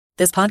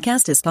This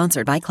podcast is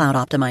sponsored by Cloud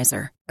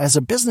Optimizer. As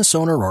a business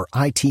owner or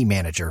IT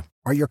manager,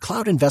 are your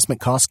cloud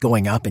investment costs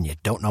going up and you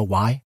don't know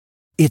why?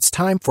 It's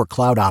time for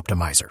Cloud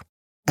Optimizer.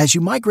 As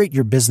you migrate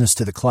your business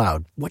to the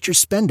cloud, what you're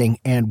spending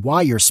and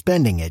why you're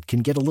spending it can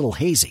get a little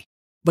hazy.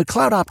 But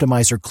Cloud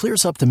Optimizer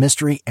clears up the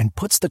mystery and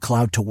puts the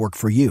cloud to work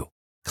for you.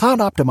 Cloud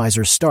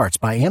Optimizer starts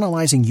by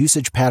analyzing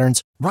usage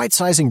patterns,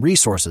 right-sizing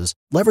resources,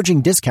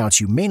 leveraging discounts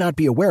you may not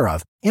be aware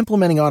of,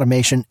 implementing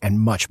automation, and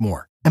much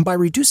more. And by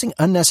reducing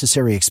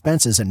unnecessary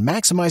expenses and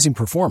maximizing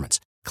performance,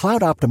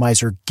 Cloud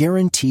Optimizer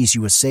guarantees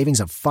you a savings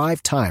of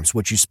 5 times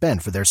what you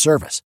spend for their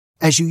service.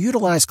 As you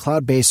utilize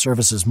cloud-based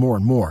services more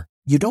and more,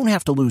 you don't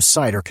have to lose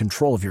sight or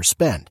control of your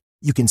spend.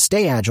 You can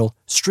stay agile,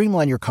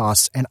 streamline your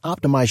costs, and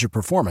optimize your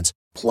performance,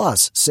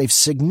 plus save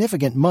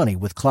significant money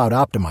with Cloud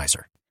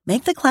Optimizer.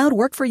 Make the cloud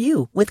work for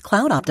you with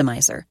Cloud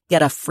Optimizer.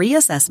 Get a free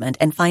assessment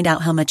and find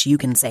out how much you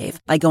can save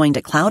by going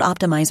to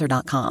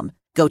cloudoptimizer.com.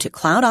 Go to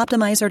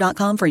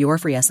cloudoptimizer.com for your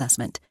free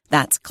assessment.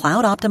 That's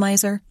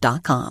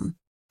cloudoptimizer.com.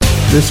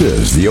 This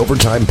is the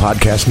Overtime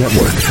Podcast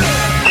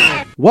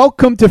Network.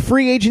 Welcome to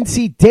Free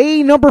Agency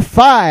Day number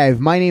 5.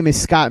 My name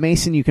is Scott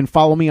Mason. You can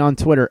follow me on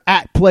Twitter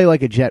at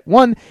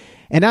PlayLikeAJet1.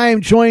 And I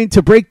am joined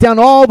to break down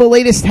all the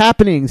latest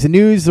happenings, the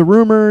news, the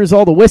rumors,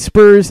 all the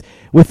whispers,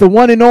 with the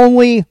one and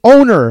only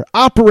owner,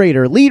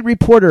 operator, lead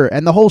reporter,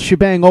 and the whole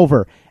shebang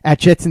over at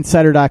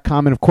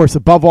JetsInsider.com. And, of course,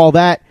 above all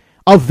that,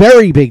 a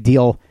very big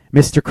deal,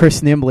 Mr.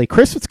 Chris Nimbley.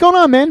 Chris, what's going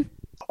on, man?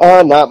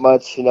 Not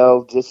much,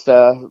 just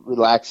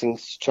relaxing,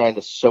 trying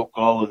to soak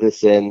all of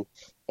this in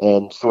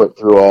and sort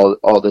through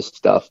all this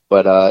stuff.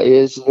 But it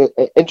is an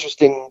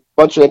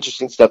bunch of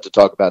interesting stuff to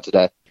talk about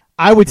today.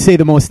 I would say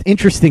the most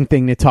interesting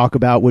thing to talk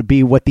about would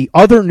be what the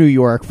other New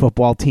York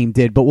football team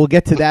did, but we'll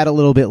get to that a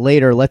little bit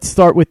later. Let's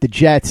start with the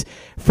Jets.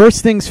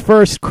 First things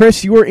first,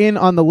 Chris, you were in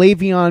on the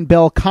Le'Veon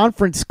Bell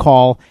conference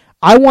call.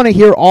 I want to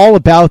hear all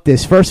about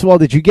this. First of all,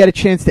 did you get a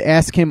chance to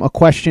ask him a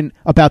question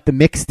about the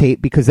mixtape?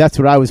 Because that's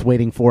what I was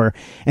waiting for.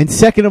 And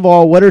second of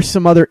all, what are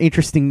some other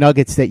interesting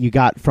nuggets that you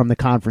got from the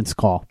conference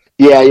call?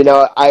 Yeah,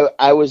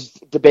 I was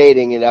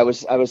debating and I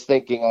was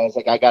thinking, I was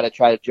like, I got to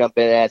try to jump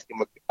in and ask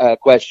him a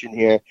question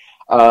here.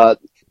 I'm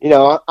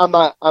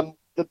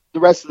the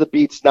rest of the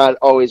beat's not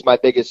always my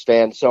biggest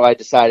fan, so I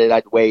decided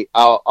I'd wait.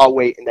 I'll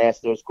wait and ask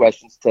those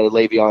questions to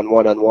Le'Veon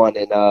one-on-one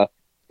and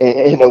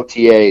in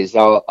OTAs.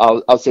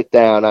 I'll sit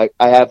down. I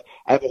have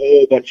a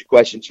whole bunch of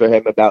questions for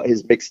him about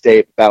his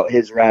mixtape, about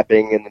his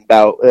rapping, and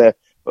about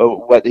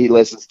what he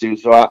listens to.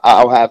 So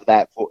I'll have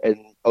that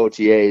in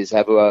OTAs.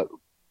 Have a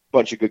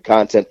bunch of good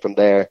content from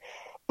there.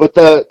 But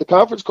the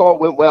conference call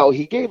went well.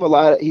 He gave a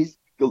lot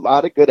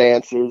of good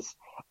answers.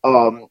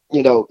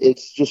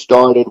 It's just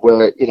started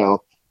where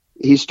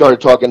he started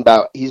talking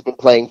about he's been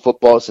playing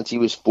football since he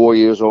was 4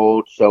 years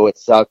old, so it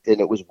sucked and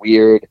it was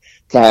weird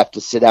to have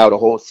to sit out a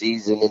whole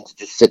season and to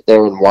just sit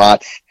there and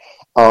watch.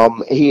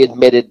 He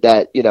admitted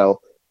that,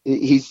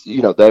 he's,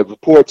 the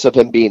reports of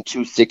him being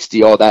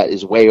 260, all that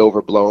is way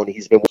overblown.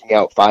 He's been working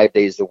out 5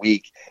 days a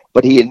week,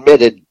 but he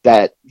admitted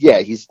that,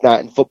 he's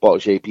not in football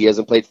shape. He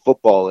hasn't played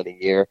football in a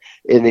year,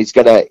 and he's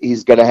gonna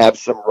have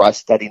some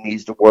rust that he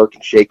needs to work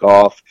and shake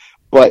off.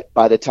 But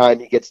by the time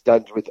he gets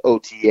done with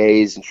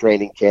OTAs and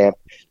training camp,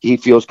 he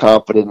feels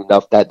confident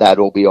enough that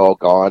will be all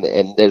gone,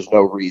 and there's no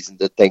reason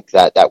to think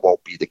that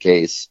won't be the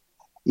case.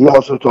 He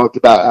also talked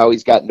about how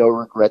he's got no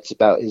regrets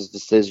about his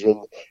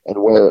decision and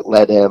where it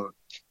led him.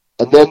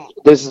 And then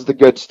this is the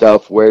good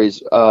stuff where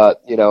he's,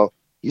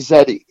 he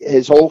said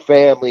his whole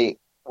family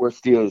were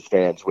Steelers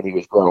fans when he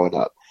was growing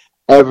up.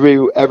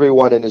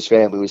 Everyone in his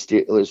family was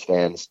Steelers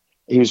fans.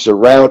 He was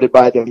surrounded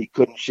by them. He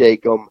couldn't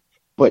shake them.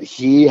 But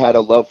he had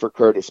a love for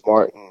Curtis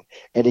Martin,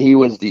 and he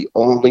was the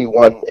only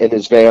one in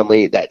his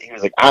family that he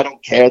was like, I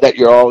don't care that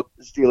you're all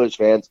Steelers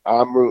fans.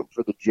 I'm rooting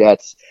for the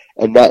Jets.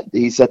 And that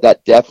he said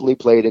that definitely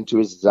played into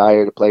his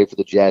desire to play for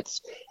the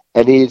Jets.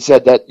 And he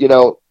said that,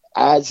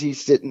 as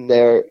he's sitting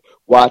there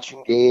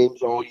watching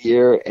games all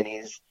year and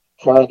he's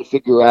trying to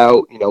figure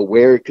out,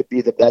 where it could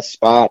be the best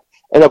spot.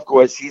 And, of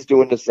course, he's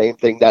doing the same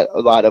thing that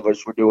a lot of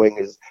us were doing,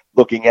 is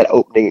looking at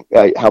opening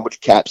how much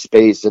cap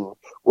space and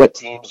what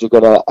teams are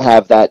going to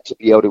have that to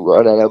be able to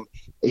run at him.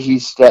 He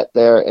sat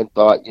there and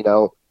thought,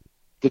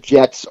 the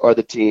Jets are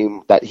the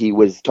team that he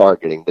was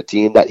targeting, the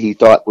team that he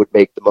thought would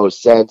make the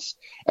most sense.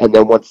 And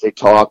then once they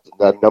talked and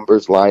the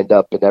numbers lined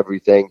up and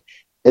everything,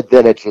 and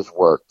then it just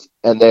worked.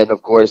 And then,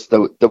 of course,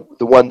 the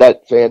one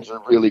that fans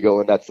are really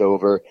going nuts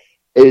over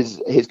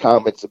is his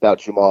comments about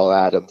Jamal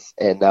Adams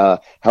and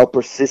how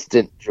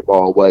persistent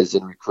Jamal was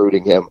in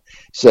recruiting him.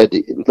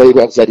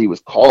 Le'Veon said he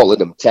was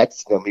calling him,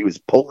 texting him, he was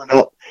pulling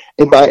up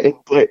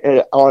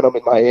on him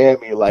in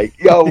Miami, like,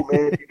 yo,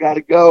 man, you got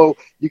to go.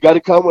 You got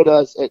to come with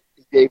us. And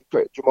he gave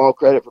Jamal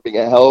credit for being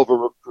a hell of a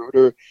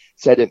recruiter,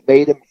 said it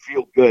made him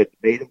feel good,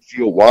 made him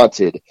feel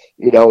wanted.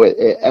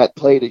 It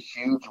played a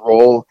huge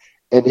role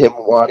in him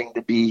wanting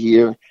to be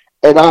here.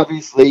 And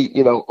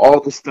obviously, all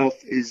the stuff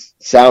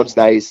sounds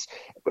nice.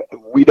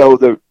 We know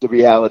the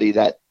reality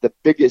that the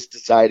biggest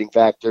deciding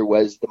factor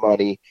was the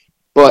money,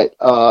 but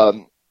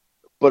all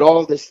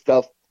this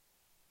stuff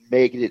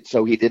made it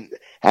so he didn't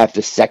have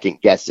to second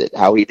guess it,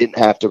 how he didn't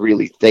have to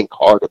really think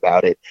hard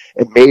about it,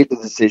 and made the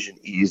decision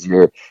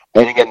easier.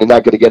 And again, they're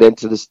not going to get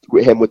into this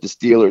with him with the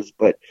Steelers,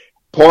 but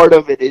part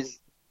of it is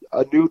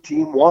a new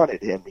team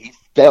wanted him. He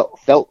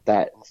felt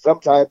that. And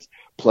sometimes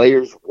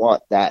players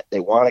want that. They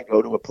want to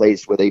go to a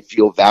place where they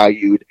feel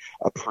valued,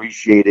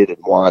 appreciated, and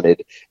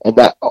wanted. And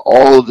that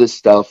all of this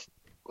stuff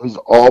was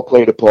all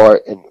played a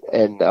part. And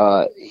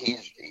you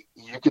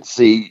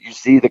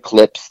see the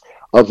clips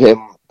of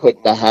him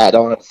putting the hat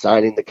on,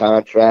 signing the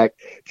contract,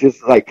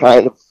 just like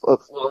kind of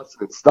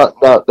flossing and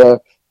stunting out there.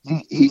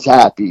 He's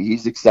happy.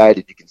 He's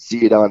excited. You can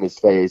see it on his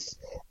face.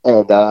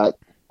 And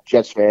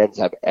Jets fans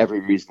have every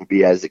reason to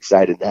be as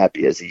excited and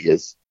happy as he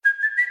is.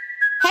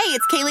 Hey,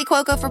 it's Kaylee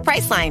Cuoco for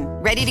Priceline.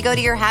 Ready to go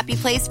to your happy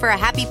place for a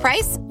happy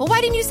price? Well,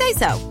 why didn't you say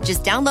so?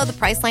 Just download the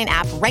Priceline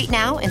app right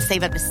now and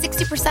save up to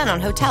 60%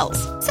 on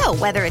hotels. So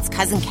whether it's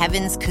Cousin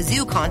Kevin's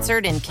Kazoo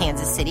Concert in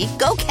Kansas City,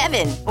 go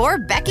Kevin, or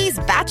Becky's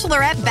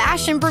Bachelorette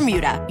Bash in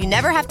Bermuda, you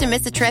never have to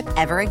miss a trip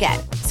ever again.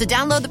 So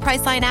download the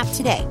Priceline app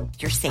today.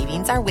 Your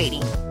savings are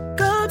waiting.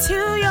 Go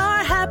to your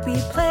happy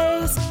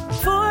place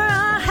for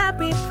a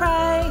happy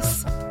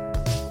price.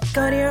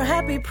 Go to your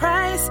happy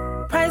price,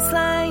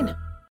 Priceline.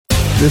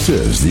 This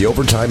is the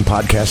Overtime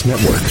Podcast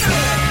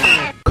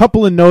Network.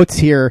 Couple of notes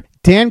here.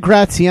 Dan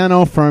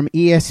Graziano from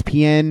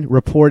ESPN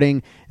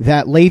reporting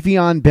that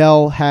Le'Veon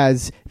Bell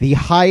has the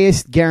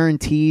highest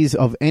guarantees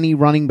of any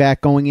running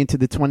back going into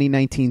the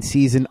 2019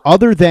 season,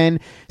 other than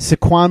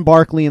Saquon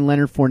Barkley and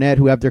Leonard Fournette,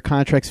 who have their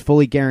contracts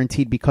fully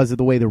guaranteed because of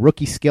the way the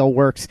rookie scale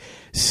works.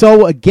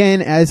 So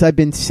again, as I've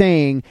been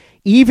saying,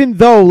 even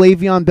though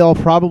Le'Veon Bell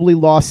probably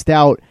lost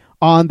out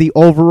on the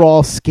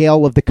overall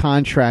scale of the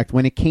contract,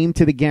 when it came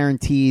to the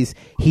guarantees,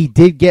 he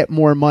did get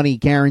more money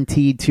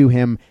guaranteed to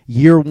him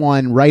year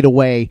one right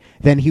away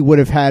than he would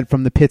have had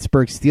from the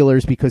Pittsburgh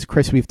Steelers, because,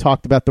 Chris, we've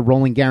talked about the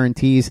rolling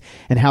guarantees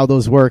and how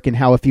those work, and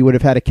how if he would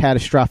have had a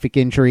catastrophic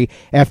injury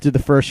after the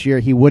first year,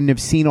 he wouldn't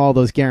have seen all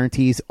those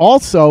guarantees.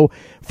 Also,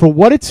 for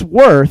what it's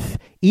worth,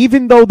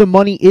 even though the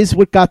money is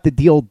what got the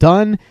deal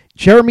done,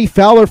 Jeremy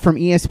Fowler from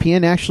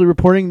ESPN actually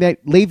reporting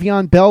that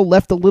Le'Veon Bell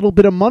left a little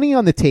bit of money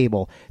on the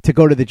table to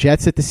go to the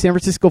Jets, that the San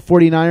Francisco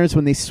 49ers,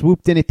 when they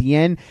swooped in at the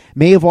end,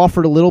 may have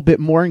offered a little bit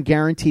more in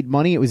guaranteed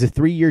money. It was a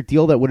 3-year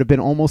deal that would have been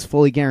almost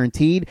fully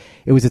guaranteed.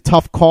 It was a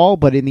tough call,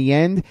 but in the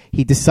end,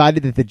 he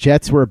decided that the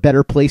Jets were a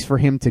better place for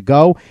him to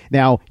go.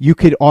 Now, you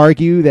could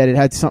argue that it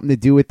had something to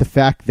do with the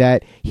fact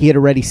that he had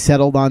already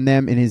settled on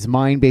them in his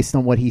mind based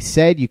on what he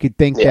said. You could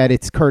think that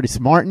it's Curtis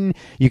Martin.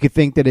 You could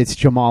think that it's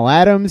Jamal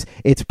Adams.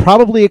 It's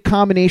probably a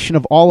combination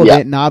of all of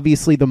it, and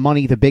obviously the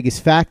money, the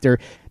biggest factor.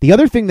 The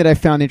other thing that I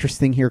found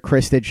interesting here,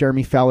 Chris, that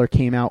Jeremy Fowler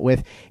came out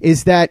with,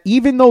 is that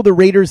even though the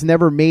Raiders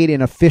never made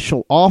an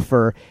official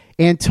offer,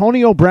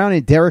 Antonio Brown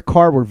and Derek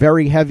Carr were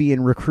very heavy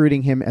in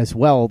recruiting him as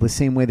well, the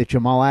same way that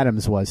Jamal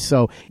Adams was.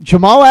 So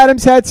Jamal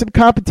Adams had some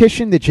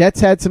competition. The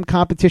Jets had some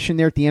competition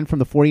there at the end from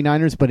the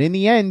 49ers, but in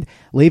the end,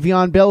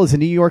 Le'Veon Bell is a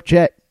New York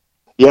Jet.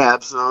 Yeah,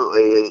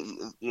 absolutely.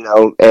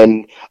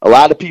 And a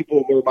lot of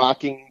people were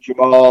mocking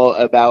Jamal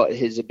about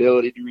his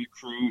ability to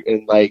recruit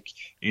and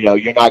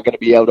you're not going to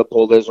be able to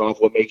pull this off.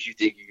 What makes you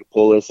think you can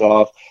pull this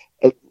off?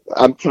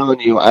 I'm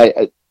telling you,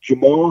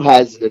 Jamal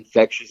has an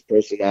infectious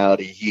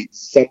personality. He's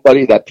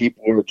somebody that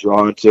people are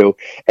drawn to.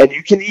 And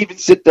you can even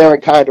sit there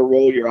and kind of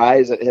roll your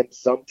eyes at him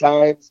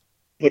sometimes,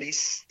 but he's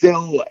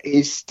still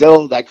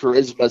that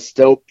charisma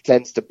still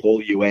tends to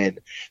pull you in.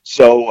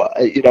 So,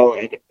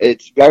 and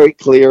it's very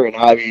clear and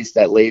obvious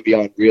that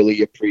Le'Veon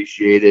really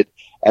appreciated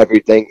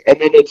everything.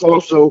 And then it's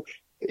also,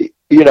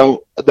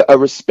 a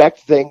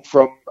respect thing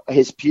from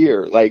his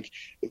peer. Like,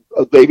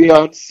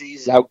 Le'Veon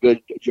sees how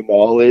good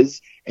Jamal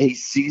is, and he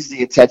sees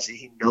the intensity.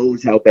 He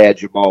knows how bad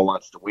Jamal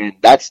wants to win.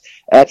 That's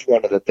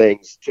one of the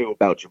things, too,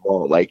 about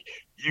Jamal. Like,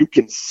 you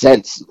can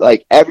sense,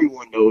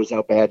 everyone knows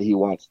how bad he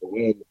wants to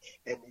win.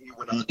 And he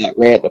went on that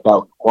rant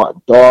about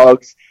wanting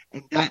dogs,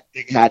 and that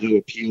thing had to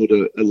appeal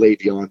to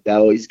Le'Veon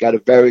Bell. He's got a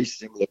very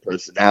similar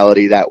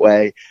personality that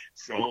way.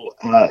 So,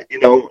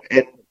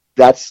 and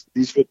that's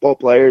these football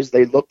players,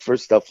 they look for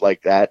stuff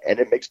like that, and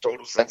it makes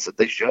total sense that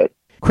they should.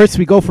 Chris,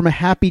 we go from a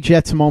happy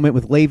Jets moment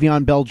with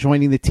Le'Veon Bell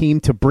joining the team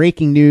to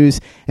breaking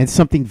news and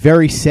something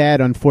very sad,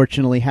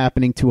 unfortunately,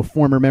 happening to a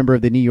former member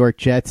of the New York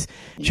Jets.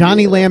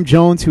 Johnny Lamb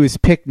Jones, who was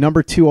picked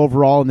number 2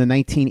 overall in the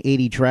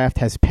 1980 draft,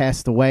 has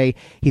passed away.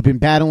 He'd been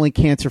battling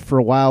cancer for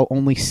a while,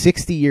 only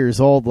 60 years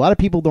old. A lot of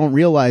people don't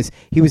realize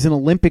he was an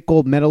Olympic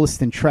gold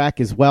medalist in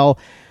track as well.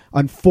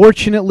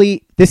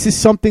 Unfortunately, this is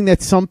something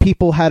that some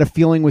people had a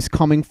feeling was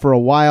coming for a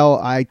while.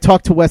 I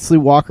talked to Wesley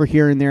Walker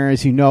here and there.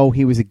 As you know,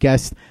 he was a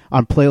guest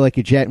on Play Like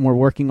a Jet, and we're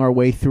working our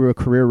way through a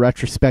career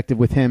retrospective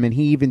with him. And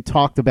he even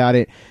talked about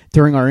it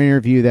during our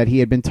interview, that he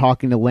had been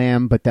talking to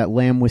Lamb, but that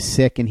Lamb was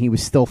sick and he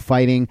was still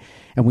fighting.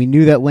 And we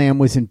knew that Lamb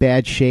was in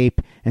bad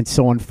shape. And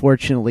so,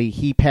 unfortunately,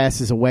 he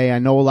passes away. I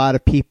know a lot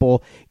of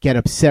people get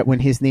upset when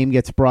his name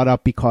gets brought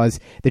up because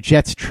the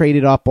Jets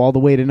traded up all the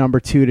way to number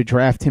 2 to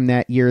draft him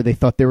that year. They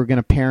thought they were going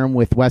to pair him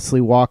with Wesley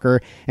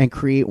Walker and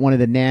create one of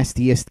the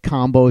nastiest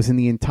combos in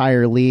the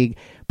entire league.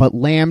 but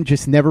Lamb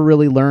just never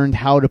really learned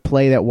how to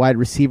play that wide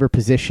receiver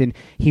position.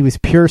 He was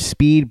pure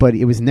speed, but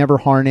it was never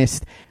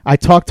harnessed. I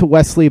talked to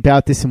Wesley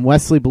about this, and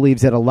Wesley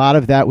believes that a lot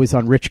of that was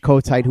on Rich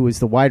Kotite, who was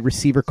the wide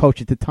receiver coach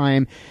at the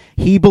time.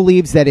 He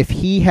believes that if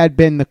he had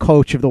been the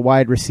coach of the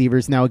wide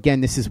receivers, now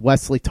again, this is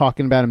Wesley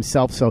talking about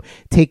himself, so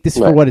take this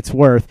for what it's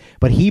worth,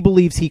 but he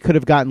believes he could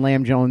have gotten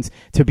Lamb Jones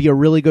to be a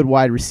really good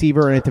wide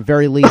receiver, and at the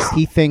very least,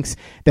 he thinks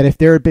that if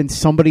there had been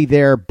somebody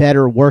there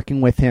better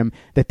working with him,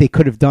 that they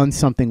could have done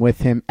something with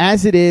him.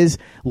 As it is,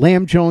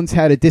 Lamb Jones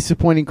had a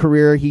disappointing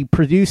career. He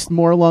produced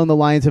more along the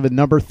lines of a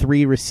number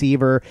 3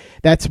 receiver.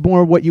 That's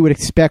more what you would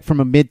expect from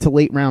a mid to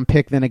late round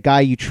pick than a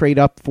guy you trade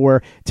up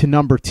for to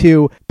number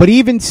 2. But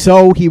even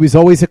so, he was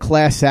always a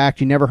class act.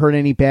 You never heard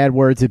any bad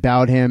words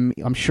about him.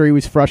 I'm sure he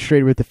was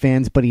frustrated with the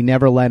fans, but he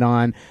never let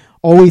on.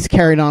 Always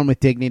carried on with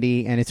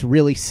dignity, and it's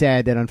really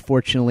sad that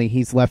unfortunately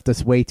he's left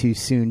us way too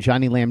soon.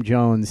 Johnny Lamb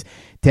Jones,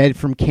 dead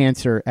from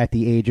cancer at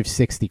the age of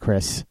 60,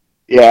 Chris.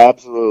 Yeah,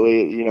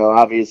 absolutely.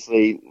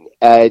 Obviously,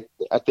 I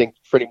think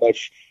pretty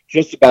much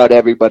just about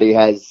everybody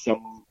has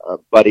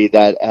somebody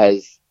that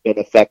has been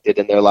affected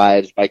in their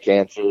lives by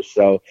cancer.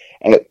 So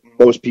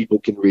most people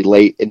can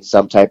relate in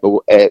some type of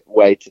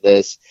way to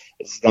this.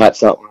 It's not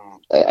something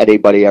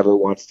anybody ever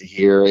wants to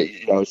hear.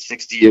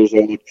 60 years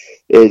old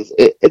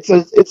it's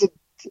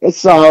a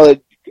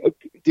solid,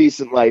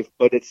 decent life,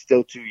 but it's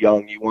still too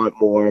young. You want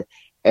more,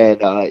 and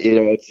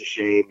it's a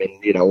shame.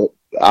 And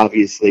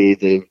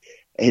obviously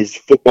his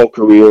football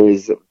career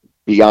is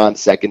beyond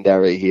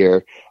secondary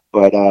here,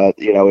 but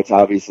it's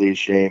obviously a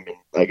shame. And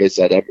like I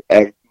said,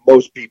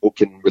 most people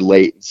can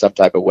relate in some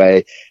type of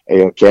way.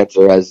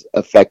 Cancer has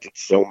affected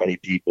so many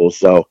people,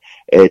 so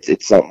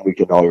it's something we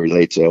can all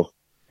relate to.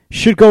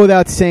 Should go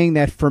without saying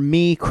that for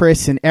me,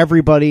 Chris, and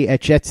everybody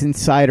at Jets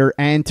Insider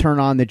and Turn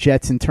On the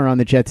Jets and Turn On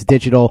the Jets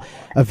Digital,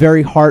 a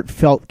very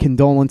heartfelt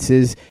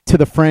condolences to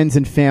the friends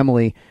and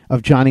family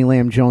of Johnny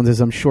Lamb Jones,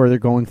 as I'm sure they're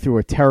going through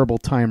a terrible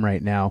time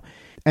right now.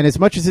 And as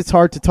much as it's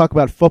hard to talk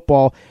about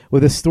football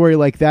with a story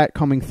like that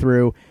coming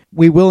through,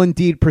 we will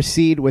indeed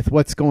proceed with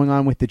what's going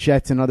on with the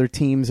Jets and other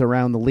teams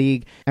around the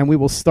league. And we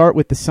will start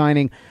with the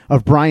signing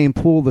of Brian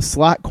Poole, the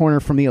slot corner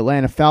from the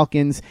Atlanta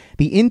Falcons.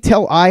 The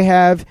intel I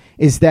have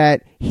is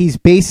that he's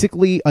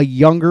basically a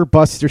younger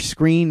Buster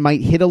Skrine,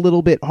 might hit a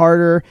little bit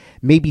harder,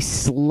 maybe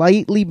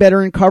slightly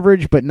better in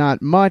coverage, but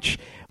not much.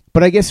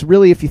 But I guess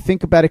really, if you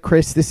think about it,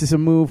 Chris, this is a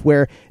move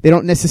where they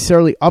don't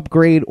necessarily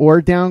upgrade or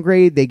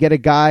downgrade. They get a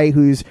guy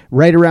who's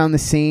right around the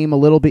same, a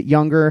little bit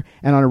younger,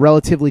 and on a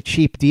relatively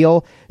cheap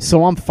deal.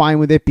 So I'm fine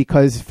with it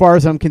because as far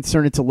as I'm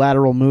concerned, it's a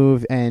lateral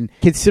move. And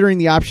considering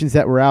the options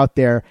that were out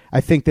there, I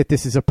think that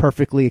this is a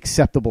perfectly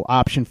acceptable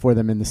option for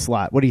them in the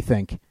slot. What do you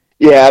think?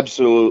 Yeah,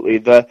 absolutely.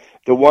 The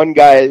one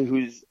guy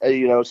who's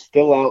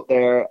still out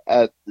there,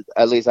 at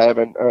least I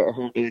haven't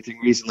heard anything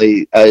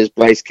recently, is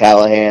Bryce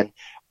Callahan.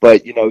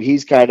 But,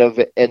 he's kind of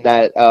in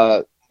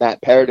that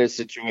Matt Paradis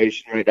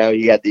situation right now.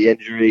 He had the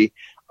injury,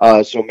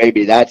 so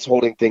maybe that's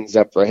holding things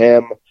up for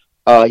him.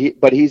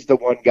 But he's the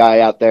one guy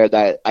out there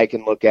that I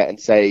can look at and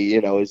say,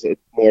 is a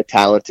more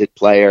talented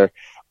player.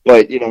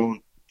 But,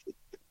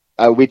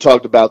 we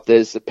talked about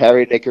this.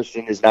 Perry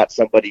Nickerson is not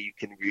somebody you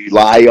can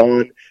rely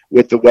on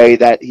with the way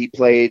that he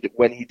played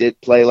when he did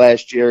play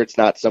last year. It's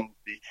not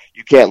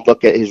you can't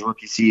look at his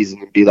rookie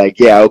season and be like,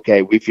 yeah,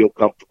 okay, we feel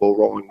comfortable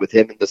rolling with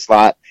him in the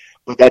slot.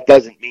 But that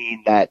doesn't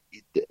mean that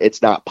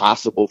it's not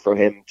possible for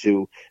him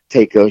to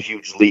take a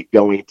huge leap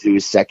going into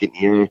his second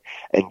year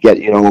and get,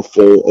 a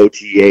full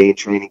OTA and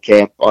training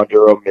camp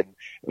under him.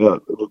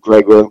 And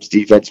Greg Williams'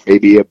 defense may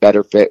be a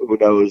better fit. Who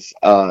knows?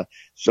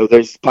 So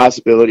there's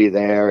possibility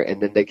there.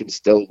 And then they can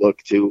still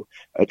look to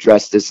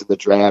address this in the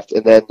draft.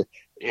 And then,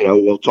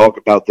 we'll talk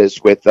about this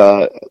with,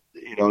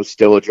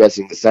 still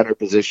addressing the center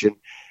position.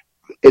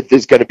 It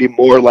is going to be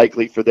more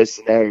likely for this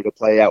scenario to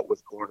play out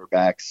with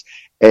cornerbacks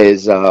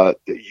as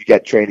you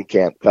get training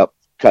camp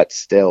cut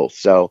still.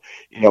 So,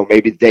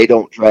 maybe they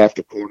don't draft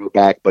a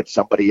cornerback, but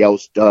somebody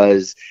else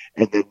does.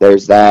 And then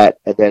there's that.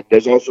 And then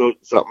there's also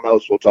something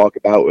else we'll talk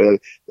about with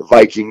the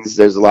Vikings.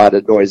 There's a lot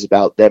of noise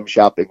about them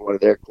shopping one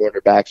of their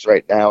cornerbacks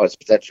right now as a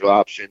potential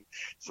option.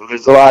 So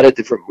there's a lot of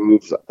different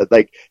moves.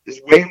 Like,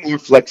 there's way more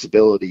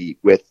flexibility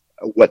with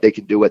what they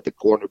can do at the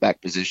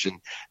cornerback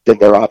position than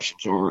their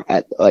options are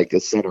at like a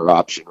center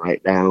option right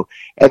now.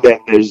 And then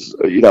there's,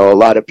 a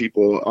lot of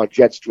people on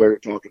Jets Twitter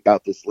talking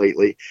about this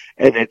lately,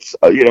 and it's,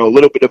 a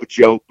little bit of a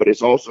joke, but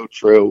it's also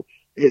true,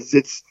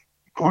 it's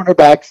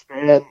cornerbacks,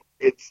 man.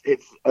 It's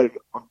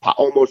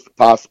almost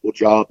impossible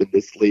job in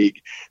this league.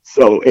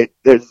 So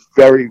there's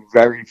very,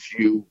 very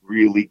few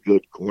really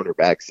good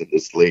cornerbacks in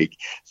this league.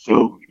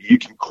 So you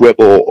can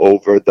quibble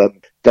over the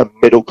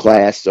middle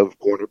class of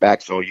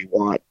cornerbacks all you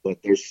want, but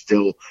they're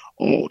still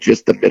all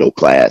just the middle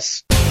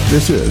class.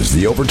 This is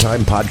the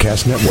Overtime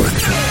Podcast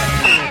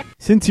Network.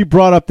 Since you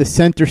brought up the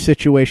center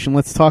situation,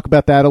 let's talk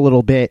about that a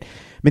little bit.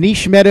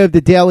 Manish Mehta of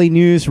the Daily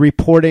News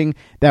reporting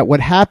that what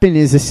happened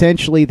is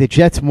essentially the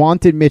Jets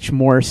wanted Mitch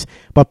Morse,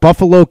 but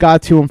Buffalo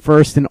got to him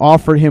first and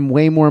offered him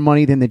way more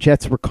money than the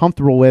Jets were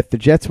comfortable with. The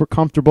Jets were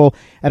comfortable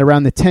at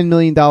around the $10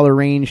 million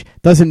range.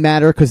 Doesn't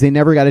matter because they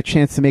never got a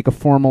chance to make a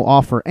formal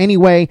offer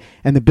anyway,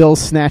 and the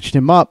Bills snatched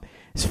him up.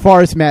 As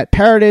far as Matt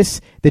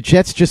Paradis, the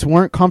Jets just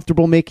weren't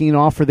comfortable making an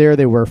offer there.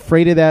 They were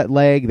afraid of that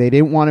leg. They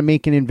didn't want to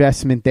make an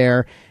investment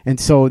there. And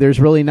so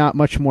there's really not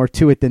much more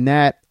to it than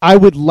that. I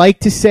would like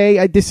to say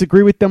I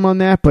disagree with them on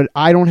that, but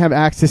I don't have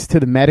access to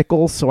the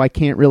medicals, so I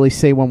can't really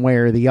say one way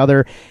or the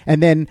other.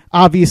 And then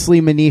obviously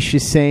Manish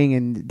is saying,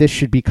 and this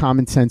should be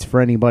common sense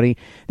for anybody,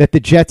 that the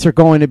Jets are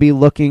going to be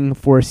looking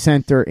for a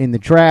center in the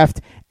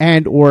draft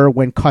and or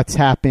when cuts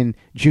happen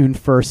June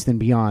 1st and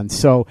beyond.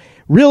 So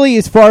really,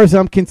 as far as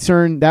I'm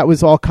concerned, that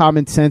was all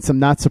common sense. I'm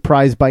not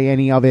surprised by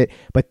any of it,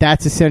 but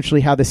that's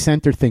essentially how the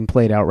center thing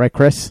played out, right,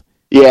 Chris?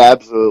 Yeah,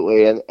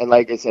 absolutely. And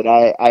like I said,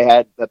 I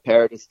had the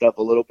Paradis stuff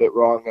a little bit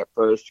wrong at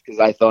first because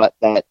I thought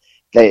that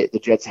the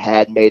Jets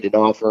had made an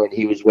offer and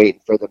he was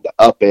waiting for them to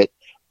up it.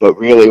 But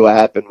really what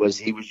happened was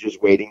he was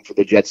just waiting for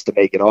the Jets to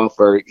make an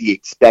offer. He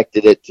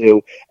expected it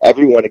to.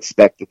 Everyone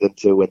expected them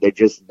to, and they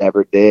just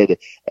never did.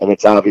 And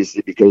it's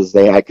obviously because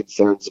they had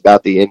concerns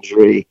about the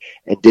injury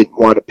and didn't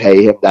want to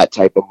pay him that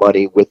type of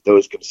money with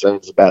those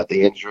concerns about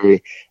the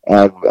injury.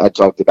 And I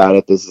talked about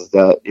it. This is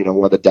one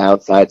of the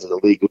downsides of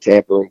the legal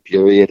tampering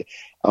period.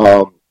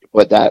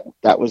 But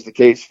that was the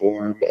case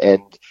for him.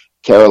 And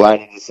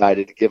Carolina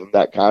decided to give him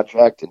that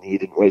contract, and he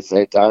didn't waste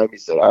any time. He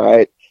said, all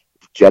right,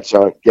 Jets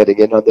aren't getting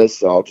in on this,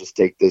 so I'll just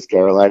take this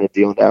Carolina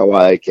deal now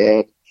while I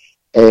can.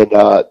 And,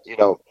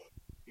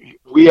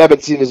 we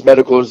haven't seen his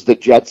medicals. The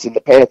Jets and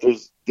the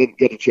Panthers didn't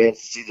get a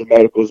chance to see the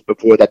medicals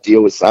before that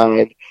deal was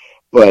signed.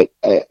 But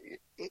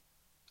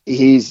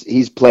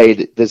he's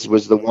played. This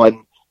was the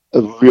one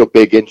a real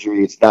big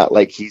injury. It's not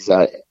like he's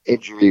an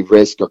injury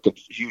risk or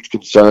huge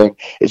concern.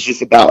 It's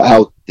just about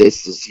how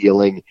this is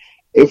healing.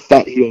 If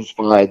that heals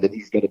fine, then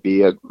he's going to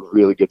be a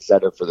really good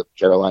center for the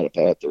Carolina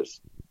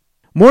Panthers.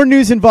 More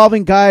news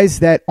involving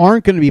guys that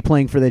aren't going to be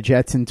playing for the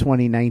Jets in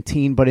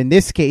 2019, but in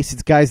this case,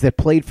 it's guys that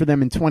played for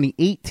them in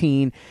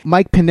 2018.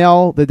 Mike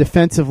Pennell, the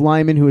defensive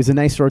lineman who was a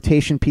nice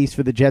rotation piece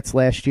for the Jets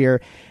last year,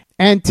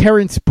 and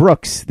Terrence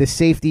Brooks, the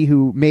safety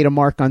who made a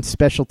mark on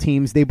special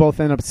teams. They both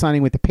end up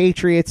signing with the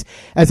Patriots.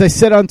 As I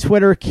said on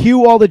Twitter,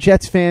 cue all the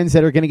Jets fans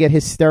that are going to get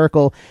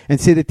hysterical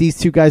and say that these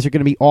two guys are going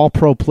to be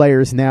all-pro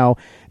players now.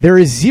 There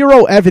is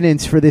zero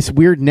evidence for this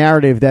weird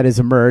narrative that has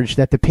emerged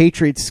that the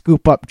Patriots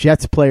scoop up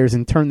Jets players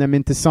and turn them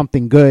into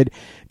something good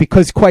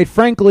because, quite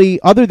frankly,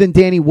 other than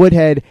Danny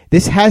Woodhead,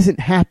 this hasn't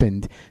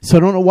happened. So I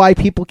don't know why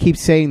people keep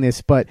saying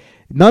this, but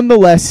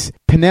nonetheless,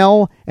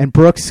 Pennell and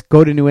Brooks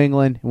go to New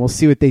England, and we'll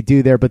see what they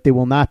do there, but they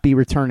will not be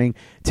returning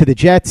to the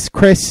Jets.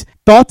 Chris,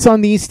 thoughts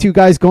on these two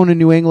guys going to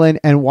New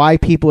England and why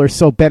people are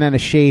so bent out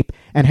of shape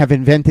and have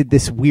invented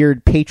this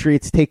weird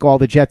Patriots take all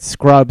the Jets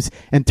scrubs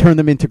and turn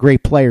them into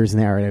great players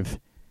narrative?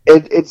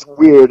 It's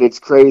weird. It's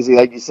crazy.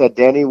 Like you said,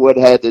 Danny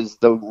Woodhead is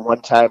the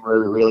one time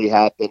where it really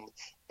happened.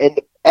 And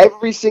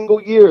every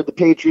single year, the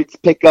Patriots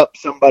pick up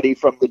somebody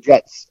from the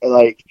Jets,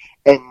 and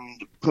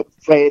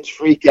fans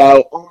freak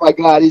out. Oh my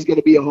God, he's going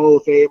to be a Hall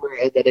of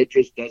Famer, and then it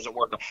just doesn't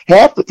work.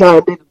 Half the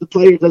time, the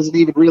player doesn't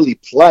even really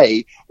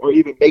play or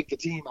even make the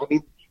team. I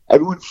mean,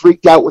 everyone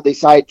freaked out when they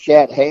signed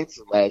Chad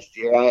Hansen last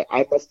year.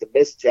 I must have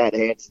missed Chad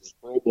Hansen's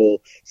Pro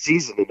Bowl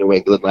season in New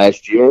England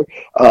last year.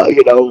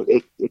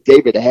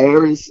 David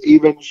Harris,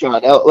 even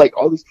Sean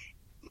all these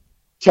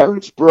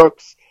Terrence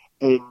Brooks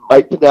and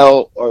Mike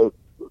Pennell are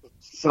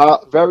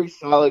very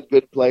solid,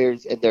 good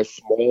players in their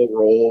small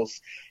roles.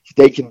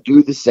 They can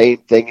do the same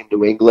thing in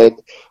New England,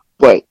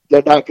 but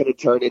they're not going to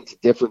turn into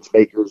difference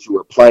makers who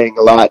are playing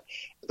a lot.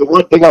 The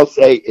one thing I'll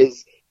say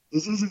is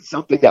this isn't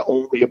something that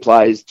only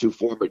applies to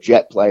former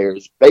Jet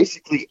players.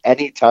 Basically,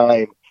 any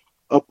time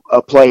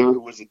a player who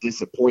was a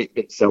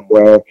disappointment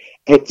somewhere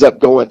ends up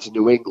going to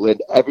New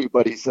England,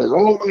 everybody says,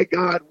 oh my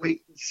God,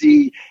 wait and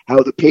see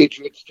how the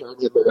Patriots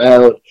turn him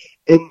around.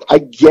 And I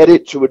get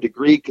it to a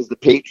degree because the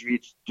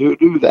Patriots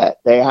do that.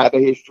 They have a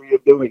history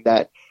of doing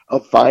that,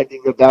 of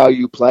finding a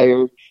value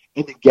player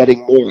and then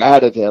getting more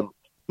out of him.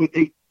 But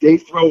they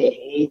throw a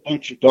whole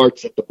bunch of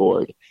darts at the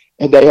board.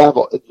 And they have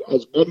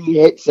as many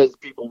hits as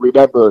people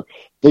remember.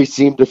 They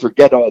seem to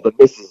forget all the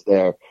misses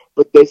there.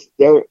 But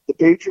the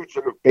Patriots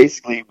are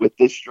basically, with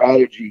this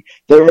strategy,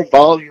 they're a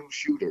volume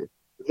shooter.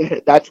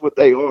 That's what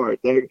they are.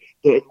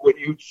 When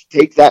you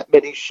take that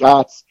many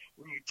shots,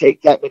 when you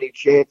take that many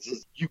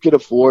chances, you can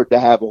afford to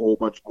have a whole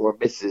bunch more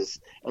misses.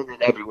 And then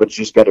everyone's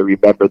just got to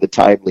remember the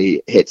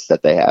timely hits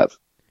that they have.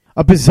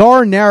 A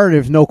bizarre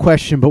narrative, no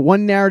question, but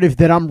one narrative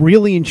that I'm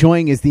really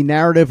enjoying is the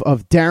narrative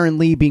of Darren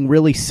Lee being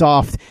really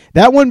soft.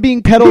 That one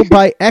being peddled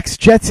by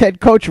ex-Jets head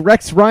coach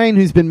Rex Ryan,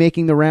 who's been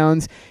making the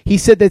rounds. He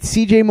said that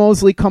C.J.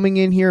 Mosley coming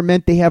in here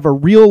meant they have a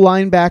real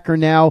linebacker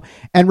now,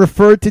 and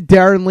referred to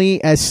Darren Lee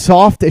as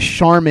soft as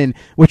Charmin,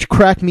 which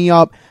cracked me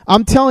up.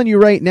 I'm telling you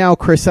right now,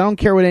 Chris, I don't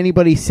care what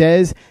anybody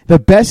says, the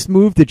best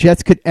move the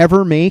Jets could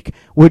ever make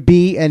would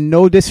be, and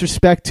no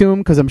disrespect to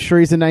him because I'm sure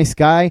he's a nice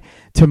guy,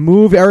 to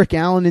move Eric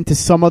Allen into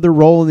some other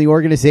role in the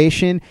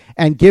organization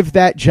and give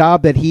that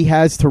job that he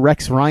has to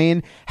Rex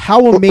Ryan.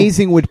 How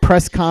amazing would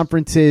press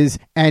conferences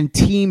and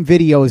team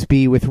videos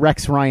be with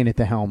Rex Ryan at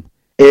the helm?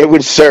 It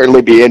would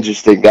certainly be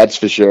interesting, that's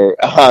for sure.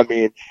 I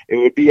mean, it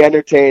would be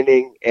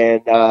entertaining,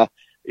 and I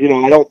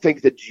don't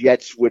think the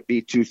Jets would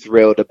be too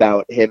thrilled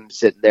about him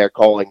sitting there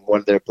calling one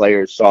of their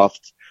players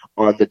soft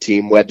on the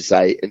team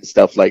website and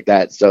stuff like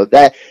that. So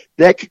that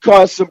could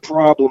cause some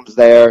problems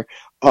there.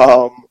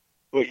 But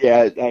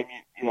yeah, I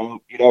mean,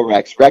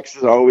 Rex. Rex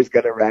is always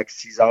going to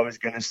Rex. He's always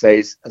going to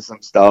say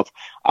some stuff.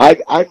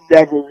 I'm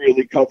never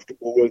really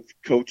comfortable with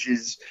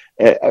coaches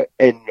or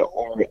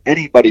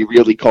anybody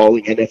really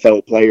calling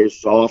NFL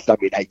players soft. I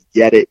mean, I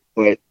get it,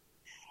 but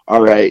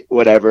all right,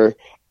 whatever.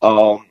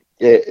 But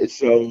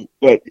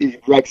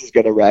Rex is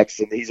going to Rex,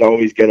 and he's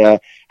always going to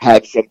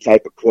have some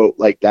type of quote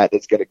like that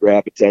that's going to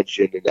grab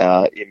attention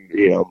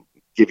and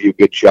give you a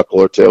good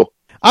chuckle or two.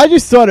 I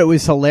just thought it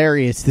was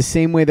hilarious, the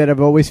same way that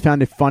I've always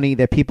found it funny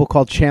that people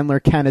call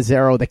Chandler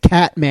Cannizzaro the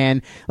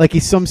Catman, like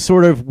he's some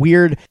sort of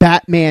weird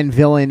Batman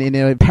villain in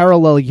a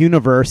parallel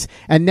universe.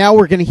 And now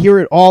we're going to hear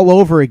it all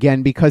over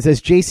again because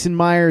as Jason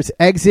Myers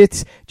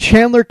exits,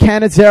 Chandler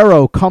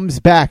Cannizzaro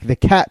comes back. The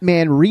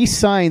Catman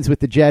re-signs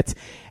with the Jets,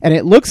 and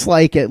it looks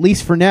like, at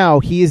least for now,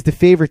 he is the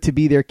favorite to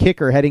be their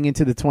kicker heading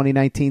into the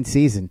 2019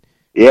 season.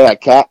 Yeah,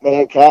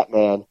 Catman.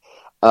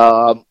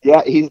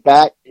 Yeah, he's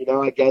back.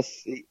 I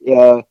guess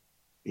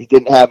he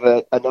didn't have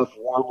enough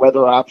warm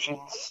weather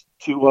options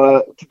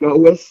to go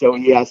with, so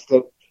he has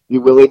to be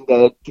willing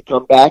to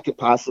come back and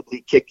possibly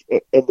kick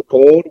in the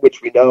cold,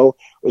 which we know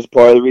was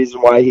part of the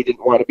reason why he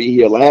didn't want to be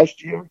here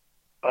last year.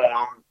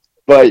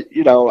 But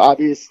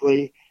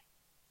obviously,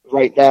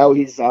 right now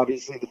he's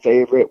obviously the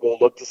favorite. We'll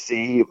look to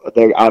see.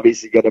 They're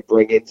obviously going to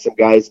bring in some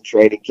guys in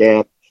training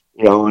camp,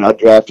 and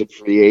undrafted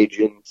free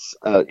agents,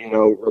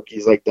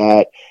 rookies like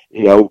that.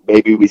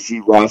 Maybe we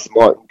see Ross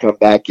Martin come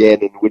back in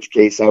which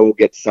case I will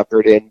get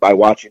suckered in by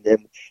watching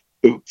him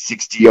boot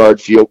 60-yard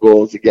field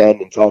goals again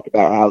and talk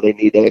about how they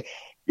need to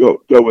go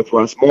with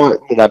Ross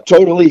Martin. And I'm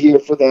totally here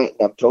for that,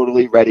 and I'm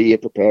totally ready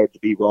and prepared to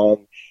be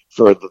wrong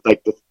for the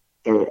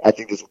third. I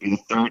think this will be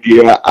the third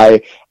year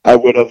I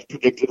would have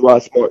predicted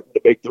Ross Martin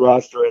to make the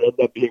roster and end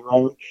up being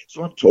wrong.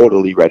 So I'm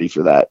totally ready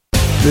for that.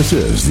 This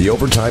is the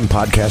Overtime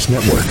Podcast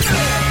Network.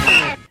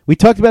 We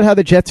talked about how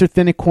the Jets are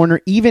thin at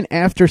corner even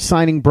after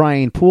signing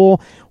Brian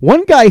Poole.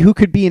 One guy who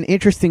could be an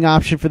interesting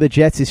option for the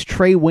Jets is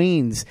Trey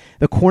Waynes,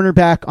 the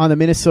cornerback on the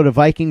Minnesota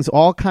Vikings.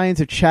 All kinds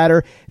of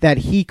chatter that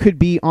he could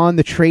be on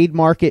the trade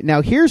market.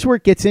 Now, here's where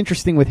it gets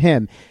interesting with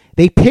him.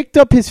 They picked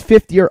up his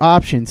fifth-year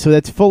option, so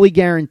that's fully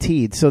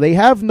guaranteed. So they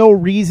have no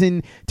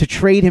reason to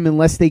trade him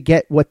unless they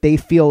get what they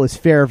feel is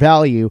fair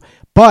value.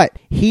 But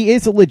he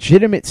is a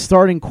legitimate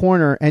starting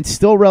corner and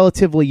still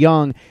relatively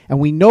young, and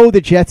we know the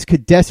Jets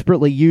could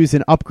desperately use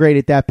an upgrade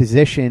at that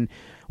position.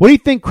 What do you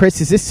think, Chris?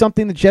 Is this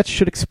something the Jets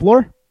should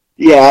explore?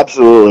 Yeah,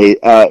 absolutely.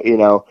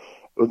 Now,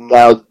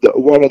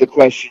 one of the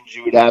questions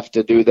you would have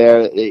to do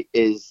there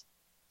is,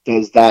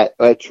 does that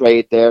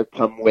trade there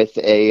come with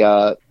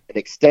an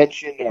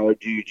extension, or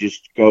do you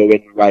just go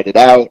and write it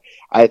out?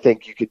 I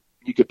think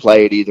you could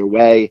play it either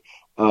way.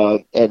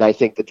 And I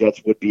think the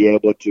Jets would be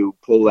able to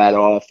pull that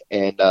off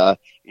and,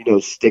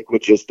 stick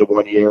with just the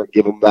 1 year,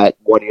 give him that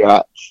 1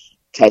 year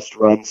test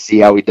run, see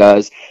how he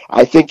does.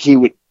 I think he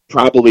would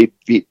probably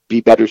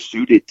be better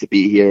suited to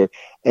be here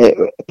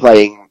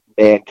playing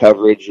man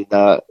coverage in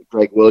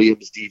Greg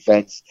Williams'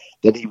 defense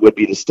than he would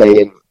be to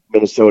stay in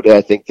Minnesota.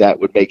 I think that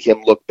would make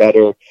him look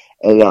better,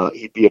 and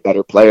he'd be a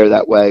better player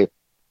that way.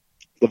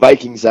 The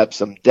Vikings have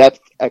some depth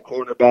at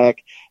cornerback.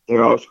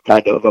 They're also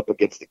kind of up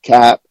against the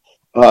cap.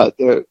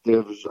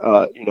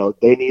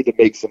 They need to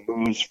make some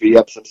moves, free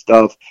up some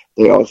stuff.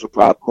 They also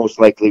most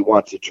likely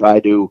want to try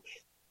to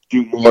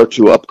do more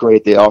to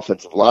upgrade the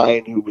offensive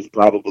line, who was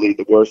probably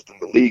the worst in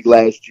the league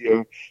last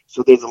year.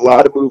 So there's a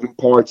lot of moving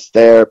parts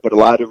there, but a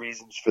lot of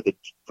reasons for the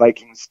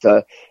Vikings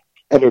to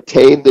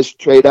entertain this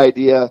trade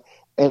idea.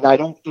 And I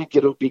don't think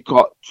it'll be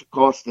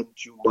cost them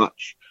too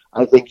much.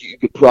 I think you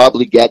could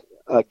probably get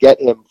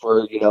him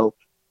for,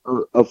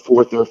 a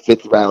fourth or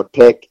fifth round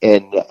pick,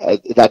 and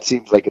that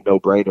seems like a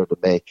no-brainer to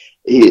me.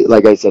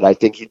 Like I said, I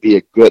think he'd be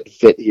a good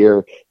fit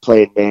here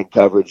playing man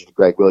coverage in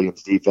Greg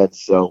Williams'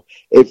 defense. So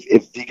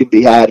if he can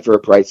be had for a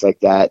price like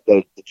that,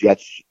 the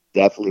Jets should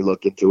definitely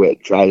look into it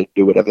and try to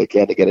do whatever they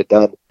can to get it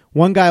done.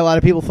 One guy a lot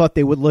of people thought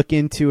they would look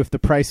into if the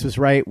price was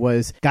right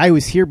was a guy who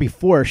was here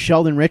before,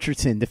 Sheldon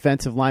Richardson,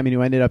 defensive lineman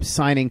who ended up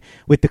signing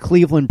with the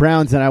Cleveland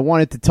Browns. And I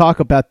wanted to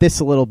talk about this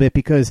a little bit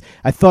because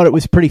I thought it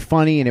was pretty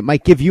funny and it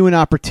might give you an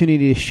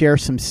opportunity to share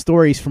some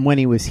stories from when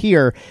he was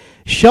here.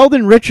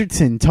 Sheldon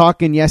Richardson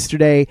talking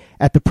yesterday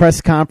at the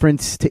press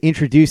conference to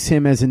introduce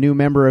him as a new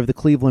member of the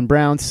Cleveland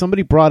Browns.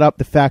 Somebody brought up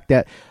the fact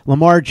that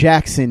Lamar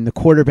Jackson, the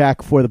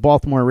quarterback for the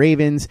Baltimore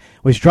Ravens,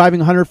 was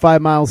driving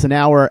 105 miles an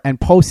hour and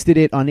posted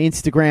it on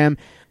Instagram.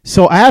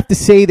 So I have to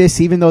say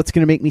this, even though it's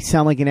going to make me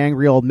sound like an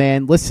angry old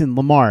man. Listen,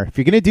 Lamar, if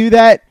you're going to do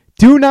that,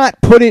 do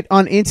not put it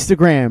on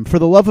Instagram. For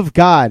the love of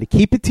God,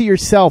 keep it to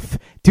yourself.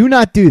 Do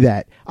not do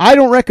that. I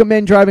don't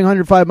recommend driving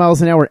 105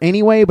 miles an hour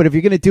anyway, but if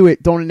you're going to do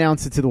it, don't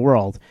announce it to the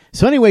world.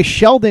 So anyway,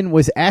 Sheldon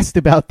was asked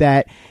about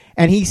that,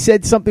 and he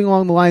said something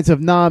along the lines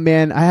of, nah,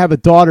 man, I have a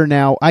daughter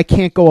now. I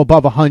can't go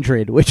above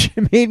 100, which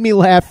made me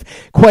laugh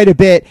quite a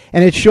bit,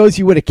 and it shows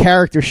you what a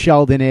character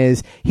Sheldon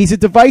is. He's a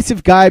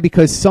divisive guy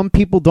because some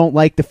people don't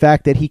like the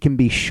fact that he can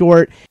be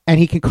short, and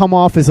he can come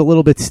off as a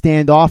little bit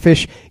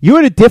standoffish. You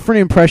had a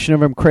different impression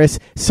of him, Chris,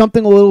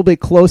 something a little bit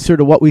closer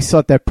to what we saw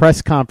at that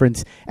press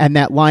conference and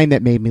that line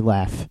that made me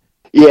laugh.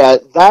 Yeah,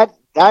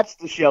 that's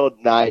the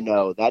Sheldon I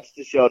know. That's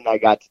the Sheldon I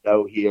got to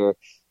know here.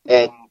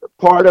 And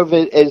part of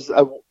it is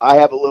I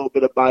have a little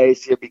bit of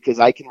bias here because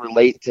I can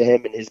relate to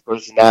him and his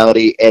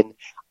personality. And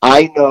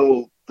I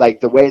know,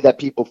 like, the way that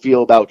people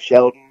feel about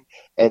Sheldon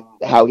and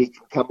how he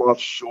can come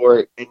off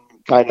short and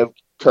kind of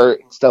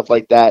curt and stuff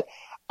like that.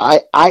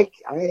 I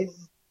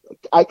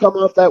come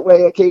off that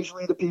way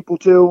occasionally to people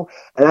too,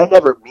 and I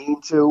never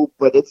mean to,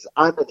 but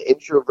I'm an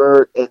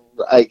introvert, and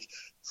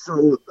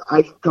so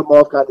I can come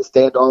off kind of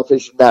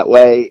standoffish in that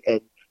way,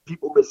 and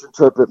people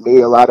misinterpret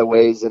me a lot of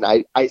ways, and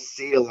I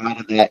see a lot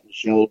of that in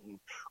Sheldon.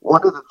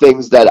 One of the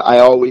things that I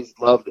always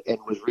loved and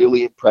was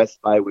really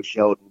impressed by with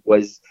Sheldon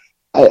was,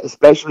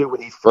 especially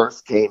when he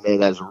first came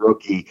in as a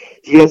rookie,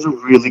 he has a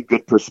really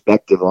good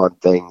perspective on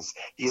things.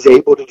 He's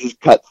able to just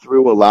cut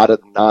through a lot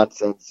of the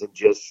nonsense and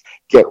just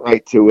get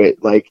right to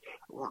it. Like,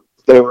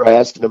 they were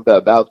asking him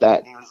about that,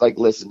 and he was like,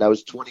 listen, I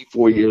was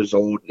 24 years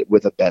old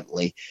with a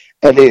Bentley.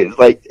 And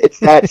it's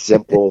that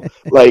simple.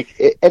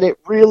 And it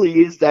really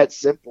is that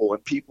simple.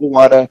 And people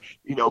want to,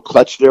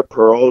 clutch their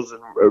pearls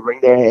and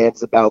wring their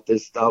hands about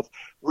this stuff.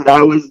 When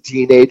I was a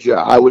teenager,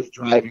 I was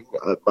driving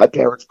my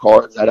parents'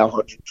 cars at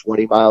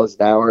 120 miles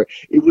an hour.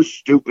 It was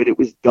stupid. It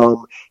was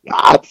dumb.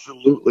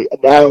 Absolutely.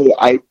 And now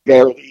I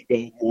barely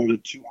go more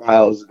than 2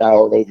 miles an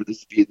hour over the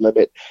speed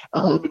limit.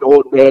 I'm an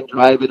old man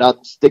driving.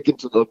 I'm sticking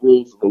to the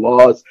rules and the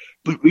laws.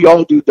 But we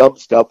all do dumb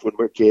stuff when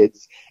we're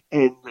kids.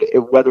 And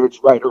whether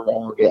it's right or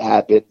wrong, it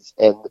happens.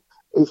 And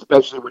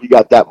especially when you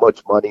got that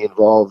much money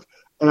involved.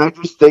 And I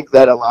just think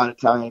that a lot of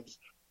times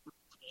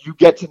you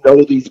get to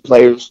know these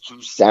players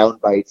through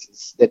sound bites and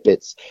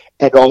snippets,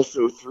 and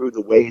also through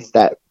the ways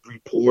that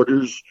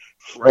reporters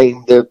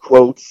frame their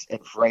quotes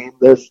and frame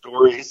their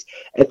stories.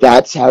 And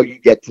that's how you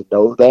get to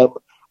know them.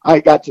 I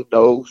got to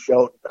know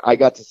Sheldon. I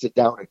got to sit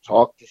down and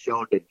talk to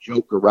Sheldon and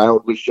joke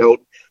around with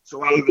Sheldon.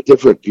 So I have a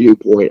different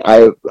viewpoint. I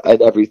have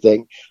and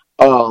everything.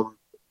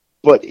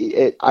 But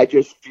I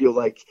just feel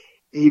like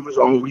he was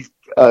always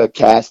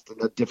cast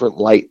in a different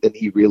light than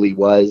he really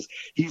was.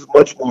 He's a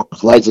much more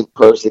pleasant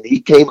person.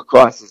 He came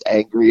across as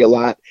angry a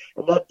lot.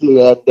 And at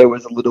the end, there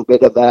was a little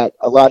bit of that.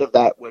 A lot of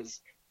that was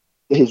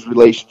his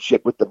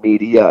relationship with the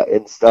media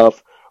and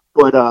stuff.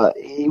 But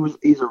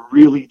he's a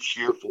really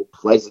cheerful,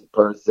 pleasant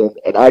person.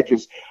 And I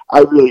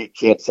really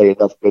can't say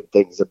enough good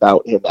things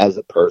about him as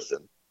a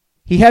person.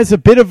 He has a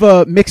bit of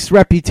a mixed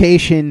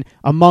reputation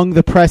among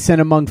the press and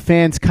among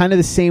fans, kind of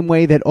the same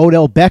way that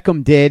Odell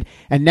Beckham did.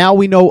 And now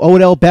we know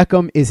Odell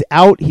Beckham is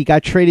out. He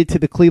got traded to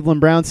the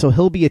Cleveland Browns, so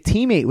he'll be a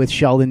teammate with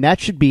Sheldon.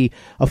 That should be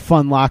a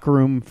fun locker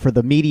room for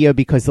the media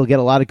because they'll get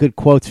a lot of good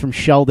quotes from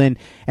Sheldon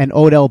and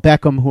Odell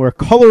Beckham, who are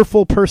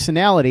colorful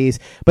personalities.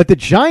 But the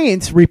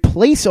Giants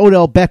replace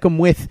Odell Beckham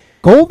with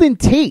Golden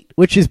Tate,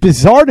 which is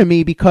bizarre to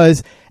me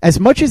because as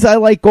much as I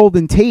like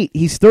Golden Tate,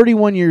 he's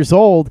 31 years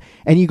old,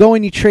 and you go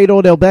and you trade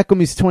Odell Beckham,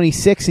 who's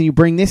 26, and you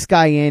bring this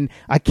guy in.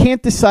 I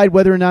can't decide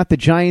whether or not the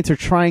Giants are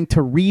trying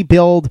to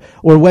rebuild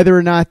or whether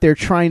or not they're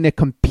trying to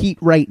compete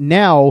right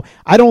now.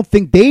 I don't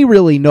think they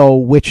really know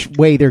which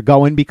way they're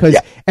going because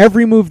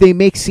every move they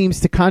make seems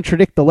to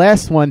contradict the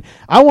last one.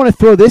 I want to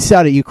throw this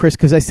out at you, Chris,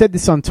 because I said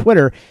this on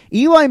Twitter.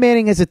 Eli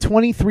Manning has a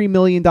 $23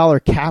 million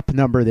cap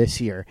number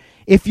this year.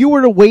 If you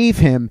were to waive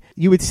him,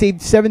 you would save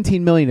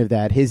 $17 million of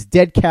that. His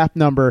dead cap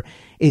number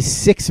is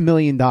 $6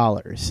 million.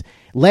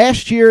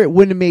 Last year, it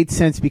wouldn't have made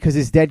sense because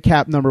his dead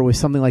cap number was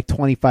something like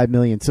 $25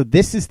 million. So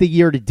this is the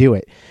year to do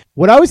it.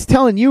 What I was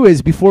telling you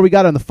is, before we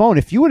got on the phone,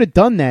 if you would have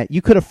done that,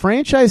 you could have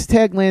franchise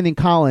tagged Landon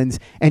Collins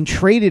and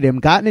traded him,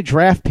 gotten a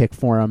draft pick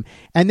for him,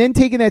 and then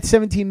taken that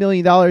 $17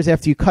 million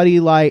after you cut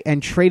Eli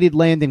and traded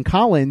Landon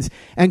Collins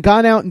and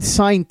gone out and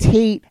signed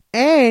Tate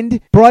and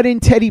brought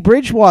in Teddy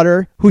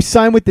Bridgewater, who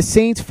signed with the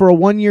Saints for a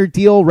 1-year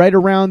deal right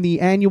around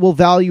the annual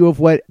value of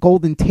what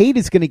Golden Tate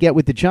is going to get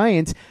with the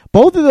Giants. Giants.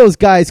 Both of those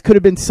guys could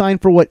have been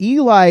signed for what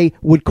Eli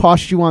would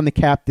cost you on the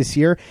cap this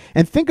year.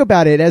 And think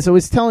about it, as I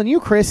was telling you,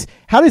 Chris,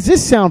 how does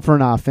this sound for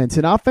an offense?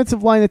 An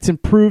offensive line that's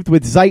improved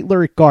with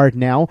Zeitler at guard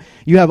now.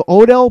 You have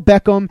Odell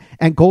Beckham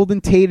and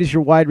Golden Tate as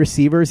your wide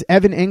receivers.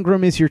 Evan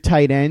Ingram is your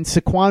tight end.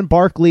 Saquon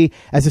Barkley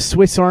as a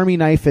Swiss Army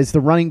knife as the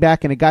running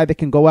back and a guy that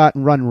can go out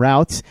and run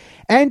routes.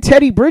 And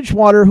Teddy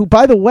Bridgewater, who,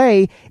 by the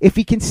way, if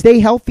he can stay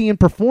healthy and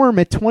perform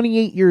at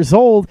 28 years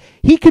old,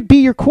 he could be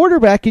your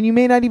quarterback and you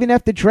may not even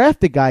have to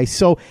draft the guy.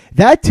 So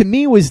that, to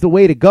me, was the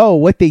way to go.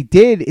 What they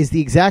did is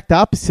the exact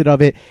opposite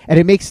of it, and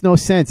it makes no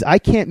sense. I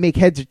can't make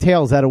heads or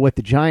tails out of what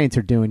the Giants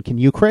are doing. Can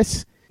you,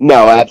 Chris?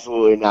 No,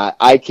 absolutely not.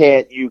 I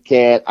can't. You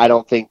can't. I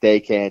don't think they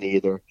can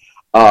either.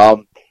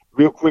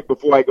 Real quick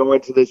before I go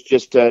into this,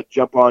 just to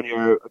jump on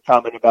your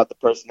comment about the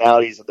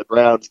personalities of the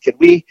Browns, can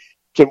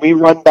we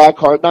run back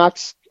Hard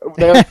Knocks over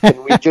there?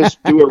 Can we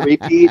just do a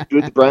repeat,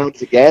 do the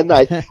Browns again?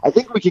 I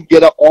think we can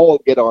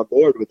all get on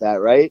board with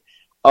that, right?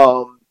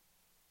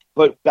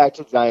 But back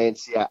to the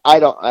Giants, yeah, I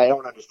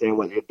don't understand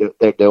what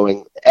they're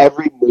doing.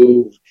 Every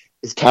move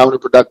is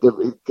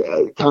counterproductive.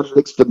 It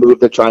contradicts the move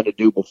they're trying to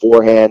do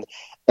beforehand.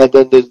 And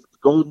then there's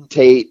Golden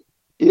Tate.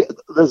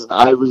 Listen,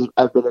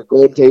 I've been a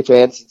Golden Tate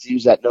fan since he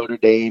was at Notre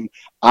Dame.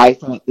 I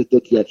thought that the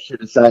Jets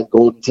should have signed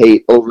Golden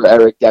Tate over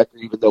Eric Decker,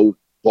 even though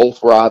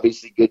both were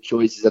obviously good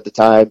choices at the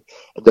time.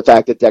 And the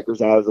fact that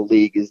Decker's out of the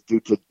league is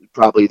due to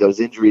probably those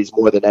injuries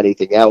more than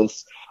anything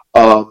else.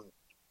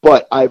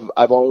 But I've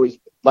always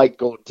liked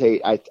Golden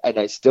Tate, and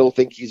I still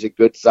think he's a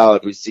good,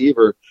 solid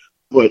receiver.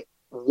 But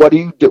what do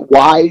you do?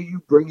 Why are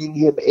you bringing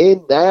him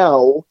in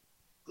now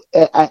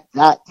at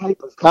that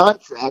type of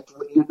contract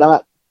when you're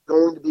not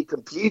going to be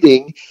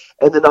competing?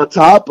 And then on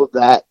top of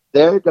that,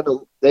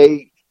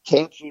 they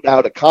canceled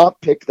out a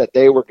comp pick that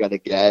they were going to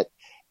get.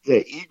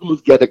 The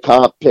Eagles get a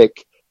comp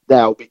pick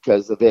now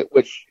because of it,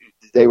 which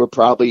they were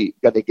probably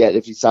going to get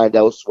if he signed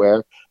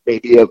elsewhere.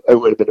 Maybe it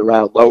would have been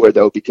around lower,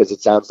 though, because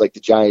it sounds like the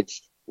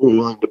Giants were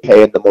willing to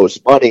pay him the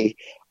most money.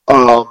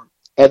 And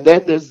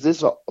then there's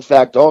this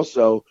fact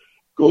also,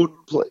 Golden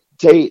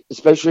Tate,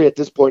 especially at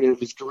this point in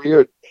his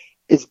career,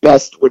 is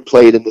best when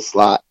played in the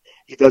slot.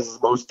 He does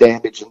his most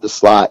damage in the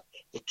slot.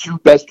 The two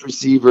best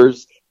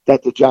receivers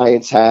that the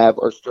Giants have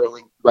are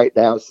Sterling right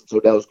now, since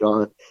Odell's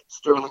gone,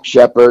 Sterling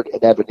Shepard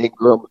and Evan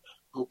Ingram,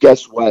 who,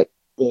 guess what,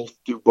 both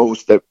do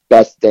the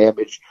best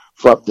damage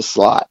from the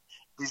slot.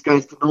 These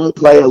guys can only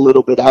play a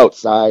little bit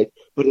outside,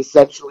 but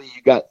essentially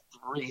you got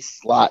three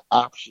slot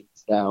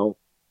options now.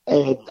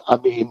 And, I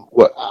mean,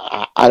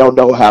 I don't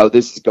know how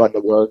this is going to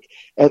work.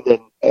 And then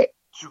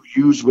to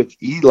use with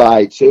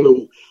Eli,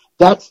 too,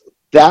 that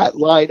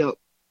lineup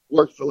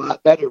works a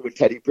lot better with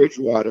Teddy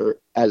Bridgewater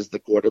as the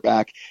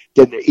quarterback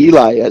than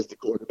Eli as the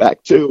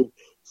quarterback, too.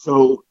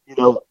 So,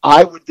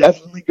 I would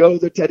definitely go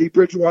the Teddy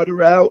Bridgewater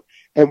route.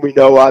 And we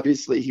know,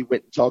 obviously, he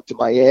went and talked to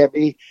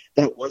Miami.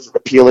 That wasn't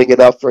appealing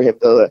enough for him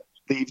to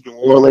leave New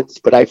Orleans,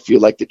 but I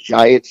feel like the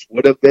Giants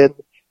would have been.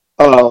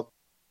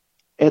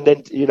 And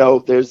then,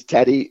 there's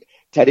Teddy.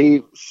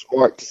 Teddy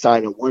smart to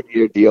sign a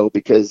one-year deal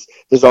because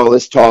there's all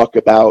this talk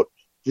about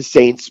the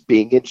Saints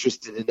being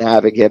interested in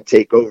having him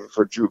take over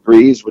for Drew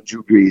Brees when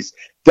Drew Brees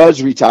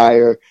does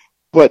retire.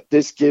 But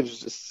this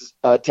gives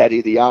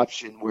Teddy the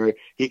option where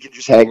he can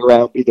just hang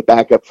around, be the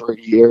backup for a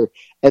year.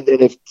 And then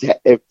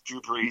if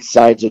Drew Brees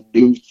signs a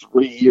new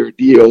 3-year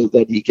deal,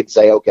 then he can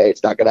say, okay,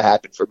 it's not going to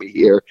happen for me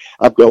here.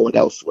 I'm going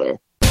elsewhere.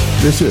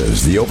 This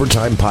is the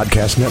Overtime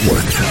Podcast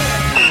Network.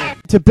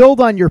 To build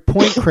on your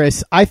point,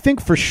 Chris, I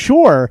think for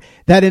sure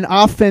that an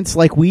offense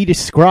like we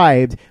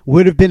described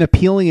would have been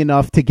appealing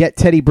enough to get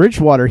Teddy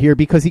Bridgewater here,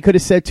 because he could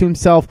have said to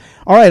himself,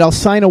 all right, I'll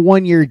sign a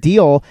 1-year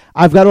deal.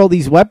 I've got all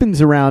these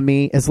weapons around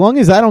me. As long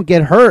as I don't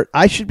get hurt,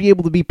 I should be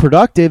able to be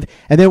productive.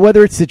 And then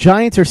whether it's the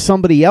Giants or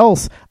somebody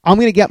else, I'm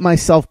going to get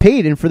myself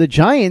paid. And for the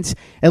Giants,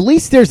 at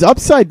least there's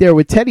upside there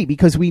with Teddy,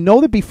 because we know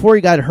that before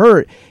he got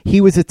hurt,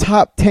 he was a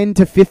top 10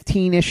 to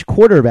 15-ish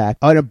quarterback,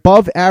 an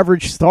above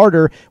average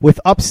starter with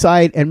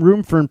upside and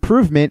room for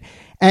improvement.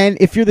 And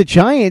if you're the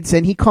Giants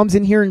and he comes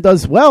in here and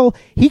does well,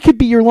 he could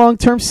be your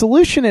long-term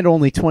solution at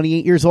only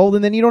 28 years old,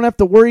 and then you don't have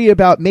to worry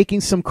about making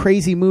some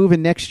crazy move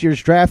in next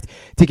year's draft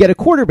to get a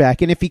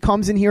quarterback. And if he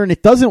comes in here and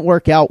it doesn't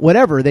work out,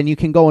 whatever, then you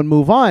can go and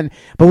move on.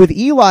 But with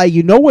Eli,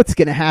 you know what's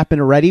going to happen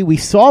already. We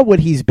saw what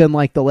he's been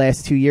like the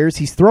last 2 years.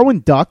 He's throwing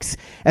ducks.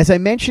 As I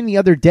mentioned the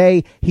other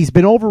day, he's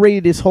been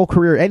overrated his whole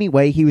career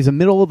anyway. He was a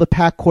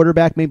middle-of-the-pack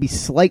quarterback, maybe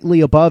slightly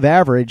above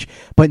average,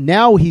 but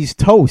now he's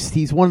toast.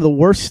 He's one of the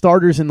worst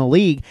starters in the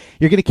league.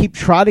 You're going to keep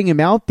trotting him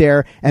out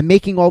there and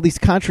making all these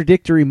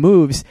contradictory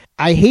moves.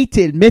 I hate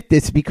to admit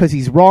this because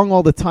he's wrong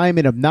all the time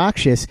and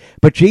obnoxious,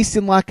 but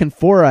Jason La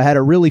Canfora had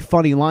a really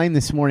funny line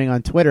this morning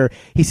on Twitter.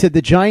 He said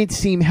the Giants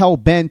seem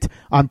hell-bent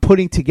on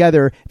putting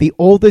together the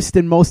oldest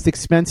and most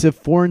expensive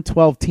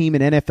 4-12 team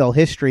in NFL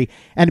history.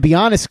 And to be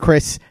honest,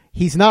 Chris,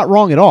 he's not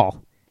wrong at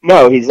all.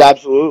 No, he's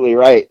absolutely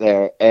right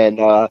there. And,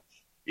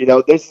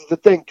 this is the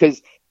thing,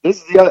 because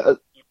this is the other...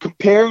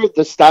 Compare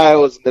the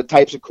styles and the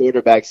types of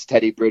quarterbacks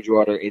Teddy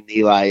Bridgewater and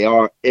Eli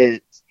are.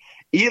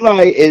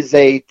 Eli is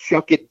a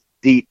chuck it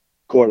deep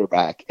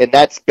quarterback, and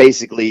that's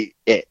basically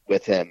it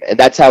with him. And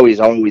that's how he's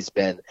always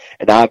been.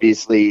 And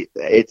obviously,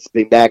 it's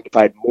been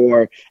magnified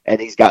more, and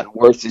he's gotten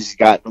worse as he's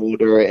gotten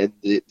older. And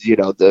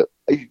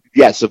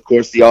yes, of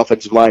course, the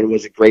offensive line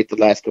wasn't great the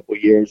last couple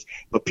of years,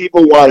 but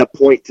people want to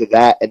point to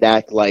that and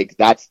act like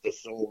that's the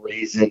sole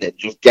reason, and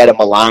just get him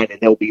a line and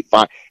he'll be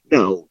fine.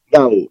 No.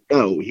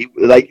 He,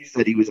 like you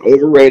said, he was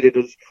overrated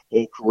his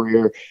whole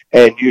career,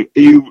 and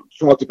you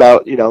talked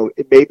about,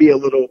 maybe a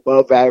little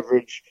above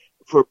average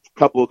for a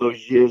couple of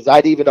those years.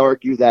 I'd even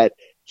argue that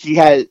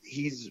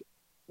he's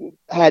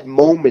had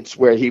moments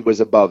where he was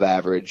above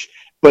average,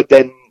 but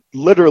then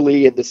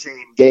literally in the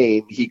same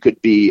game, he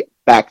could be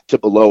back to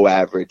below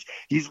average.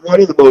 He's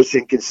one of the most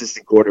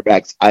inconsistent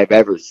quarterbacks I've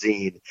ever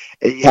seen.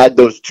 And he had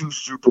those 2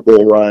 Super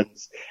Bowl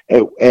runs,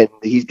 and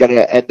he's going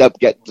to end up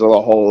getting to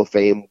the Hall of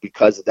Fame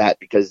because of that,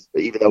 because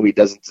even though he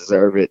doesn't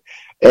deserve it.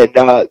 And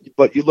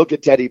but you look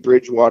at Teddy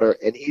Bridgewater,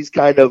 and he's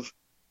kind of,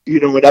 an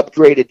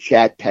upgraded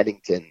Chad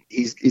Pennington.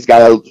 He's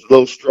got a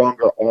little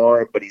stronger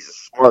arm, but he's a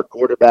smart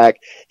quarterback.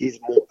 He's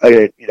more,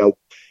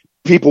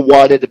 people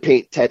wanted to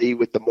paint Teddy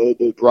with the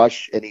mobile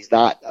brush, and he's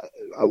not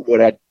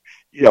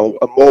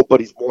but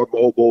he's more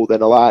mobile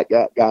than a lot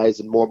of guys,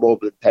 and more mobile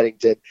than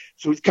Pennington.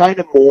 So he's kind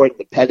of more in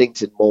the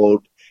Pennington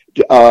mode.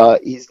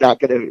 He's not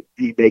going to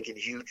be making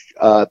huge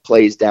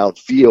plays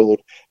downfield,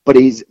 but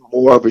he's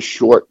more of a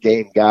short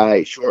game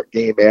guy, short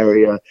game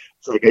area.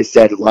 So like I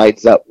said, it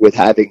lines up with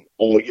having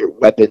all your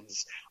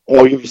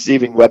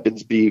receiving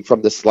weapons be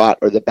from the slot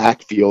or the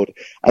backfield.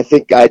 I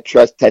think I'd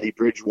trust Teddy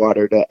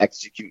Bridgewater to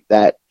execute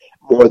that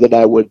more than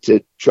I would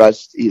to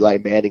trust Eli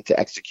Manning to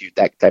execute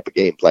that type of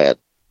game plan.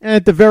 And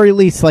at the very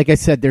least, like I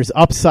said, there's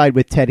upside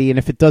with Teddy, and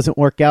if it doesn't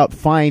work out,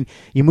 fine,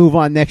 you move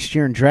on next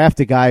year and draft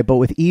a guy. But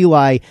with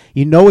Eli,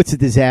 it's a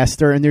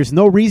disaster, and there's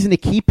no reason to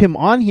keep him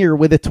on here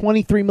with a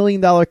 $23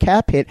 million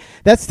cap hit.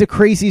 That's the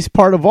craziest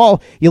part of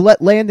all. You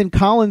let Landon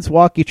Collins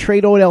walk, you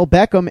trade Odell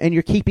Beckham, and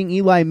you're keeping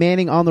Eli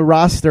Manning on the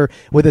roster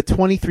with a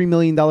 $23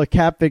 million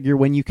cap figure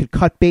when you could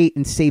cut bait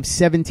and save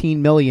 $17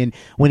 million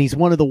when he's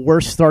one of the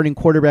worst starting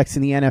quarterbacks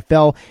in the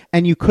NFL,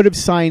 and you could have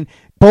signed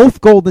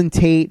both Golden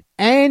Tate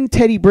and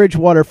Teddy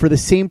Bridgewater for the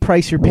same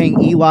price you're paying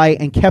Eli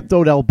and kept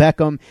Odell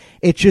Beckham.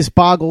 It just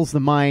boggles the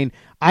mind.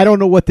 I don't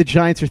know what the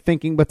Giants are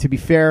thinking, but to be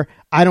fair,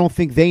 I don't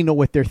think they know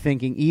what they're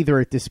thinking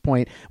either at this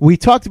point. We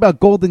talked about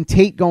Golden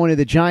Tate going to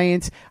the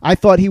Giants. I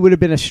thought he would have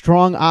been a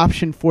strong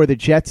option for the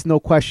Jets,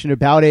 no question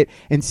about it.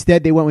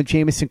 Instead, they went with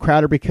Jamison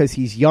Crowder because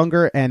he's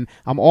younger, and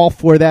I'm all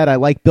for that. I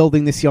like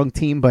building this young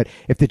team, but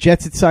if the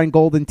Jets had signed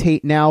Golden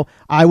Tate now,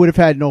 I would have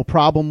had no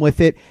problem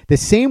with it. The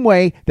same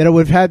way that I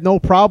would have had no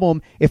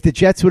problem if the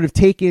Jets would have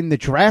taken the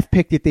draft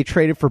pick that they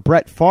traded for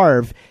Brett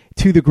Favre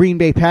to the Green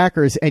Bay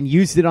Packers and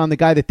used it on the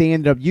guy that they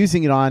ended up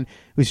using it on,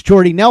 was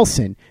Jordy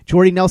Nelson.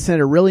 Jordy Nelson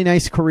had a really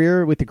nice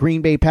career with the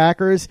Green Bay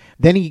Packers.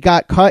 Then he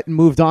got cut and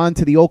moved on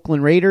to the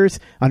Oakland Raiders.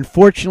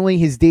 Unfortunately,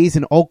 his days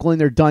in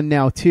Oakland are done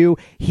now too.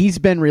 He's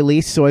been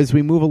released. So as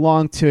we move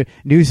along to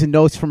news and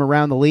notes from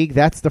around the league,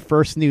 that's the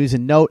first news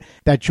and note,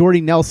 that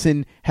Jordy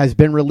Nelson has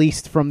been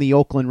released from the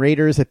Oakland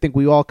Raiders. I think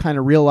we all kind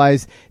of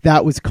realized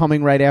that was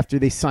coming right after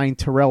they signed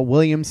Terrell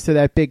Williams to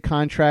that big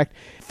contract.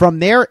 From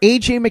there,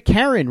 A.J.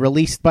 McCarron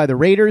released by the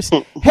Raiders.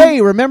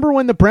 Hey, remember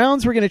when the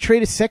Browns were going to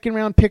trade a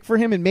second-round pick for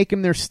him and make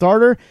him their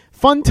starter?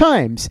 Fun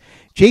times.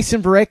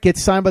 Jason Verrett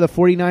gets signed by the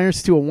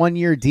 49ers to a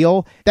 1-year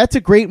deal. That's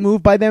a great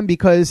move by them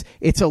because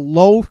it's a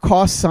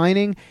low-cost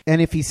signing,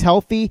 and if he's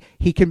healthy,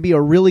 he can be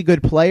a really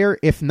good player.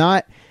 If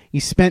not, you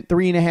spent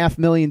 $3.5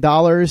 million,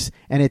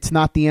 and it's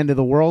not the end of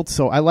the world,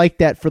 so I like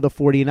that for the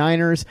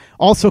 49ers.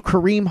 Also,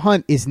 Kareem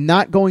Hunt is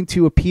not going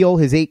to appeal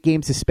his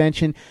 8-game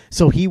suspension,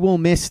 so he will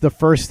miss the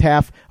first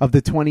half of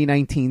the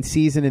 2019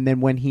 season, and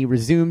then when he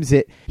resumes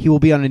it, he will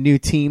be on a new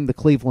team, the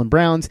Cleveland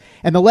Browns.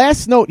 And the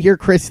last note here,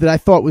 Chris, that I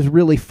thought was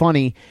really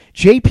funny,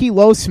 J.P.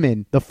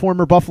 Losman, the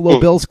former Buffalo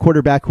Bills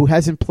quarterback who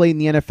hasn't played in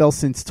the NFL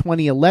since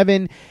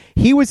 2011,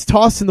 he was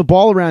tossing the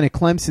ball around at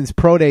Clemson's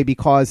Pro Day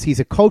because he's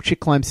a coach at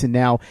Clemson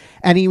now,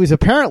 and he was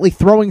apparently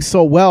throwing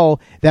so well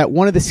that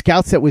one of the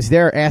scouts that was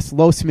there asked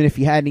Losman if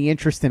he had any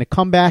interest in a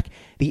comeback.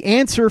 The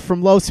answer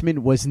from Losman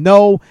was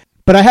no.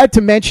 But I had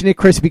to mention it,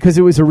 Chris, because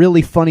it was a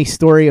really funny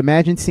story.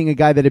 Imagine seeing a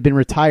guy that had been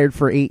retired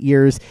for 8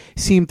 years,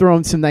 see him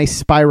throwing some nice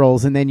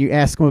spirals, and then you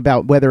ask him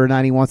about whether or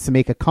not he wants to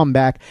make a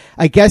comeback.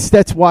 I guess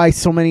that's why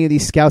so many of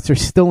these scouts are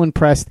still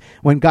impressed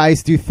when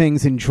guys do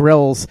things in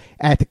drills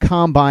at the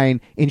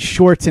combine in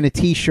shorts and a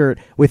T-shirt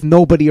with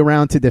nobody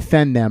around to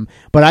defend them.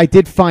 But I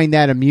did find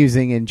that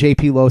amusing, and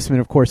J.P. Losman,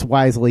 of course,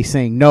 wisely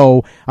saying,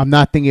 no, I'm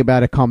not thinking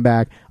about a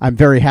comeback. I'm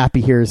very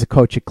happy here as a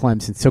coach at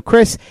Clemson. So,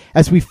 Chris,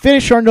 as we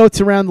finish our notes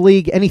around the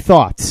league, any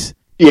thoughts?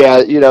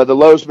 Yeah, the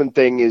Losman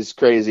thing is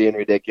crazy and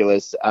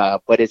ridiculous,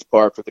 but it's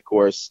par for the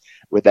course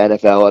with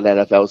NFL and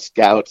NFL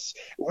scouts.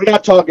 We're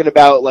not talking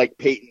about like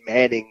Peyton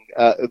Manning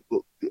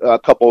a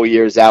couple of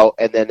years out,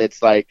 and then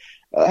it's like,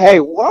 hey,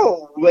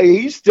 whoa,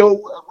 he's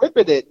still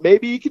ripping it.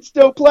 Maybe he can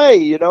still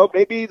play,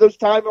 Maybe those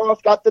time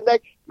off got the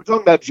neck. We're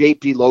talking about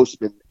J.P.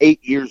 Losman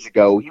 8 years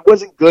ago. He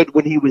wasn't good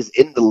when he was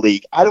in the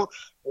league.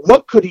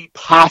 What could he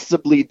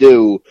possibly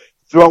do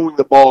throwing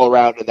the ball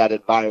around in that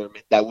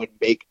environment that would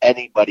make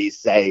anybody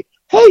say,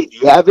 hey, do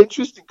you have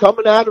interest in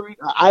coming out?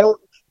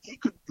 He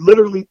could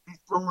literally be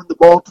throwing the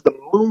ball to the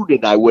moon,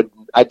 and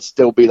I'd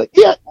still be like,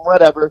 yeah,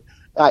 whatever.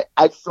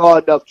 I saw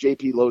enough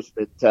J.P.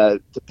 Losman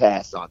to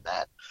pass on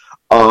that.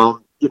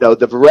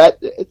 The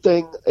Verrett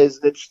thing is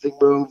an interesting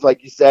move,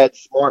 like you said,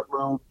 smart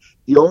move.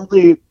 The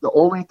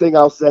only thing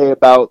I'll say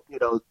about,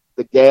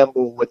 the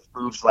gamble with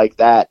moves like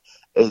that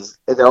is,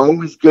 and they're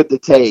always good to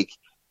take,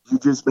 you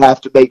just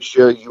have to make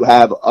sure you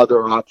have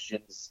other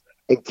options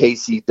in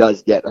case he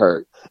does get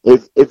hurt.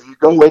 If you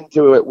go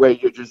into it where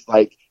you're just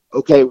like,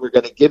 okay, we're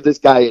going to give this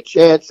guy a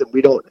chance and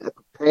we don't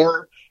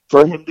prepare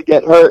for him to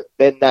get hurt,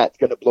 then that's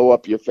going to blow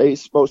up your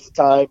face most of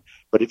the time.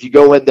 But if you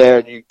go in there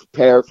and you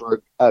prepare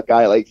for a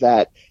guy like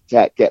that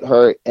to get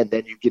hurt, and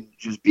then you can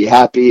just be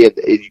happy and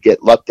you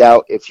get lucked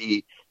out if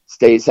he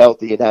stays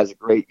healthy and has a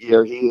great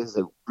year. He is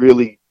a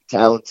really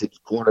talented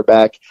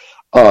quarterback.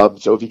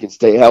 So if he can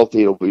stay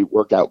healthy, it'll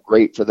work out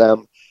great for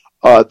them.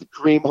 The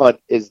Kareem Hunt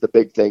is the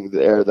big thing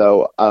there,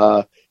 though.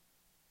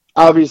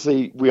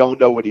 Obviously, we all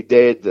know what he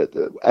did.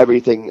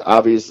 Everything,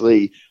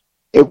 obviously,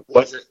 it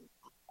wasn't.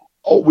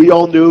 We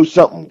all knew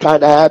something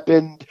kind of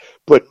happened,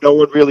 but no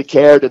one really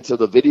cared until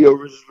the video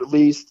was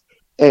released.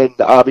 And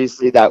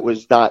obviously, that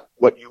was not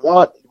what you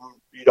want.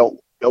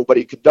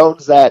 Nobody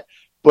condones that.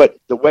 But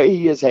the way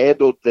he has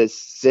handled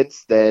this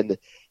since then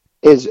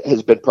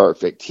has been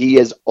perfect. He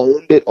has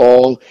owned it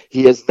all.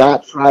 He has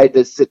not tried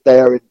to sit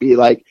there and be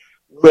like,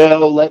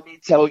 well, let me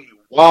tell you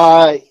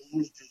why.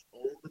 He's just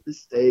owned the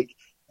mistake.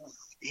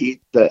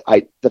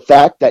 The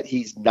fact that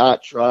he's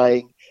not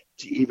trying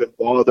to even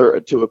bother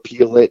to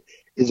appeal it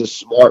is a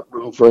smart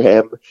move for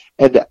him.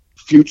 And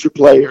future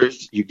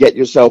players, you get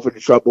yourself into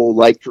trouble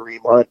like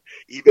Kareem Hunt,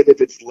 even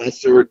if it's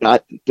lesser,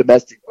 not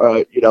domestic,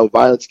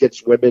 violence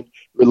against women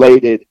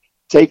related.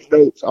 Take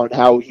notes on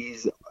how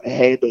he's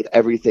handled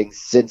everything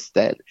since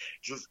then.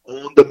 Just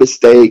own the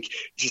mistake.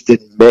 Just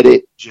admit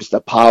it. Just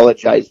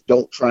apologize.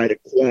 Don't try to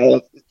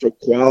throw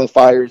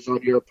qualifiers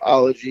on your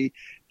apology.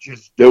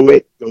 Just do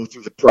it. Go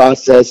through the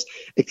process.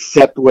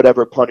 Accept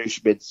whatever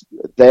punishment's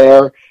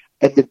there,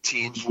 and the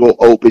teams will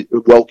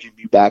welcome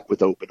you back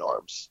with open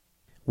arms.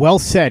 Well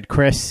said,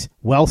 Chris.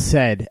 Well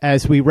said.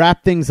 As we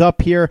wrap things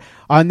up here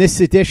on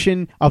this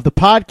edition of the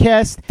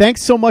podcast,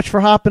 thanks so much for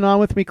hopping on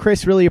with me,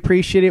 Chris. Really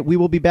appreciate it. We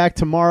will be back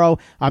tomorrow.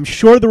 I'm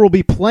sure there will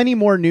be plenty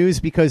more news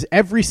because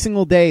every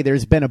single day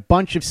there's been a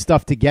bunch of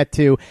stuff to get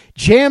to.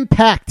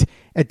 Jam-packed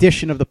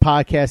edition of the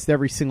podcast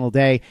every single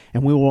day,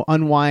 and we will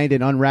unwind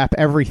and unwrap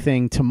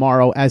everything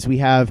tomorrow as we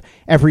have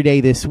every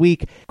day this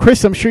week.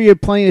 Chris, I'm sure you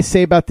have plenty to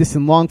say about this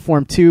in long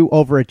form too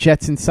over at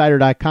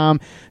jetsinsider.com.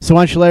 So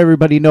why don't you let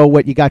everybody know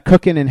what you got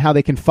cooking and how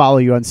they can follow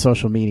you on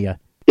social media?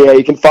 Yeah,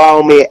 you can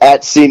follow me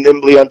at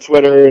CNimbly on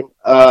Twitter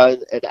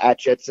and at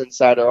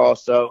JetsInsider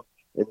also,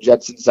 and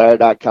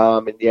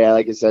jetsinsider.com. And yeah,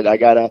 like I said, I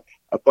got a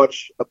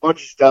bunch of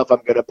stuff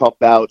I'm going to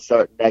pump out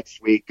starting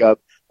next week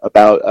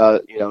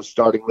about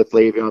starting with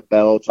Le'Veon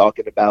Bell,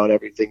 talking about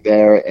everything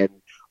there and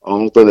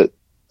all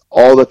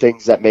the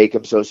things that make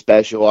him so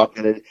special. I'm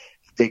going to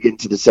dig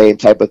into the same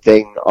type of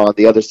thing on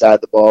the other side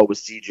of the ball with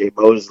C.J.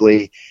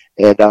 Mosley,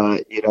 and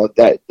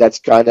that's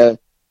kind of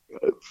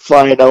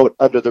flying out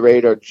under the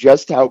radar.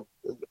 Just how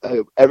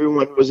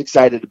everyone was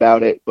excited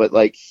about it, but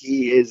like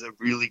he is a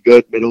really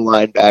good middle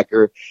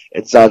linebacker,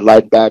 inside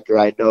linebacker.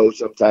 I know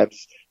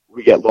sometimes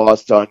we get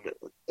lost on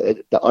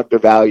the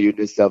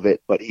undervaluedness of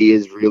it, but he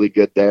is really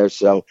good there.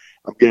 So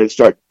I'm going to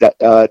start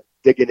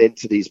digging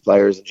into these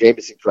players and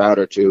Jamison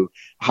Crowder to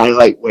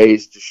highlight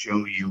ways to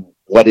show you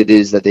what it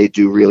is that they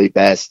do really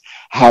best,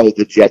 how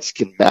the Jets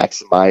can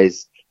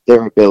maximize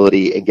their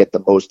ability and get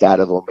the most out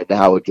of them, and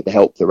how it can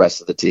help the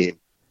rest of the team.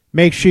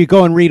 Make sure you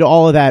go and read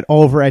all of that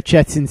over at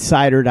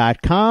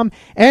jetsinsider.com.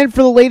 And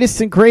for the latest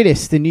and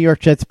greatest in New York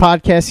Jets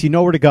podcasts, you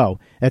know where to go.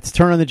 That's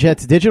Turn on the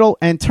Jets Digital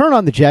and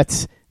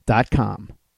turnonthejets.com.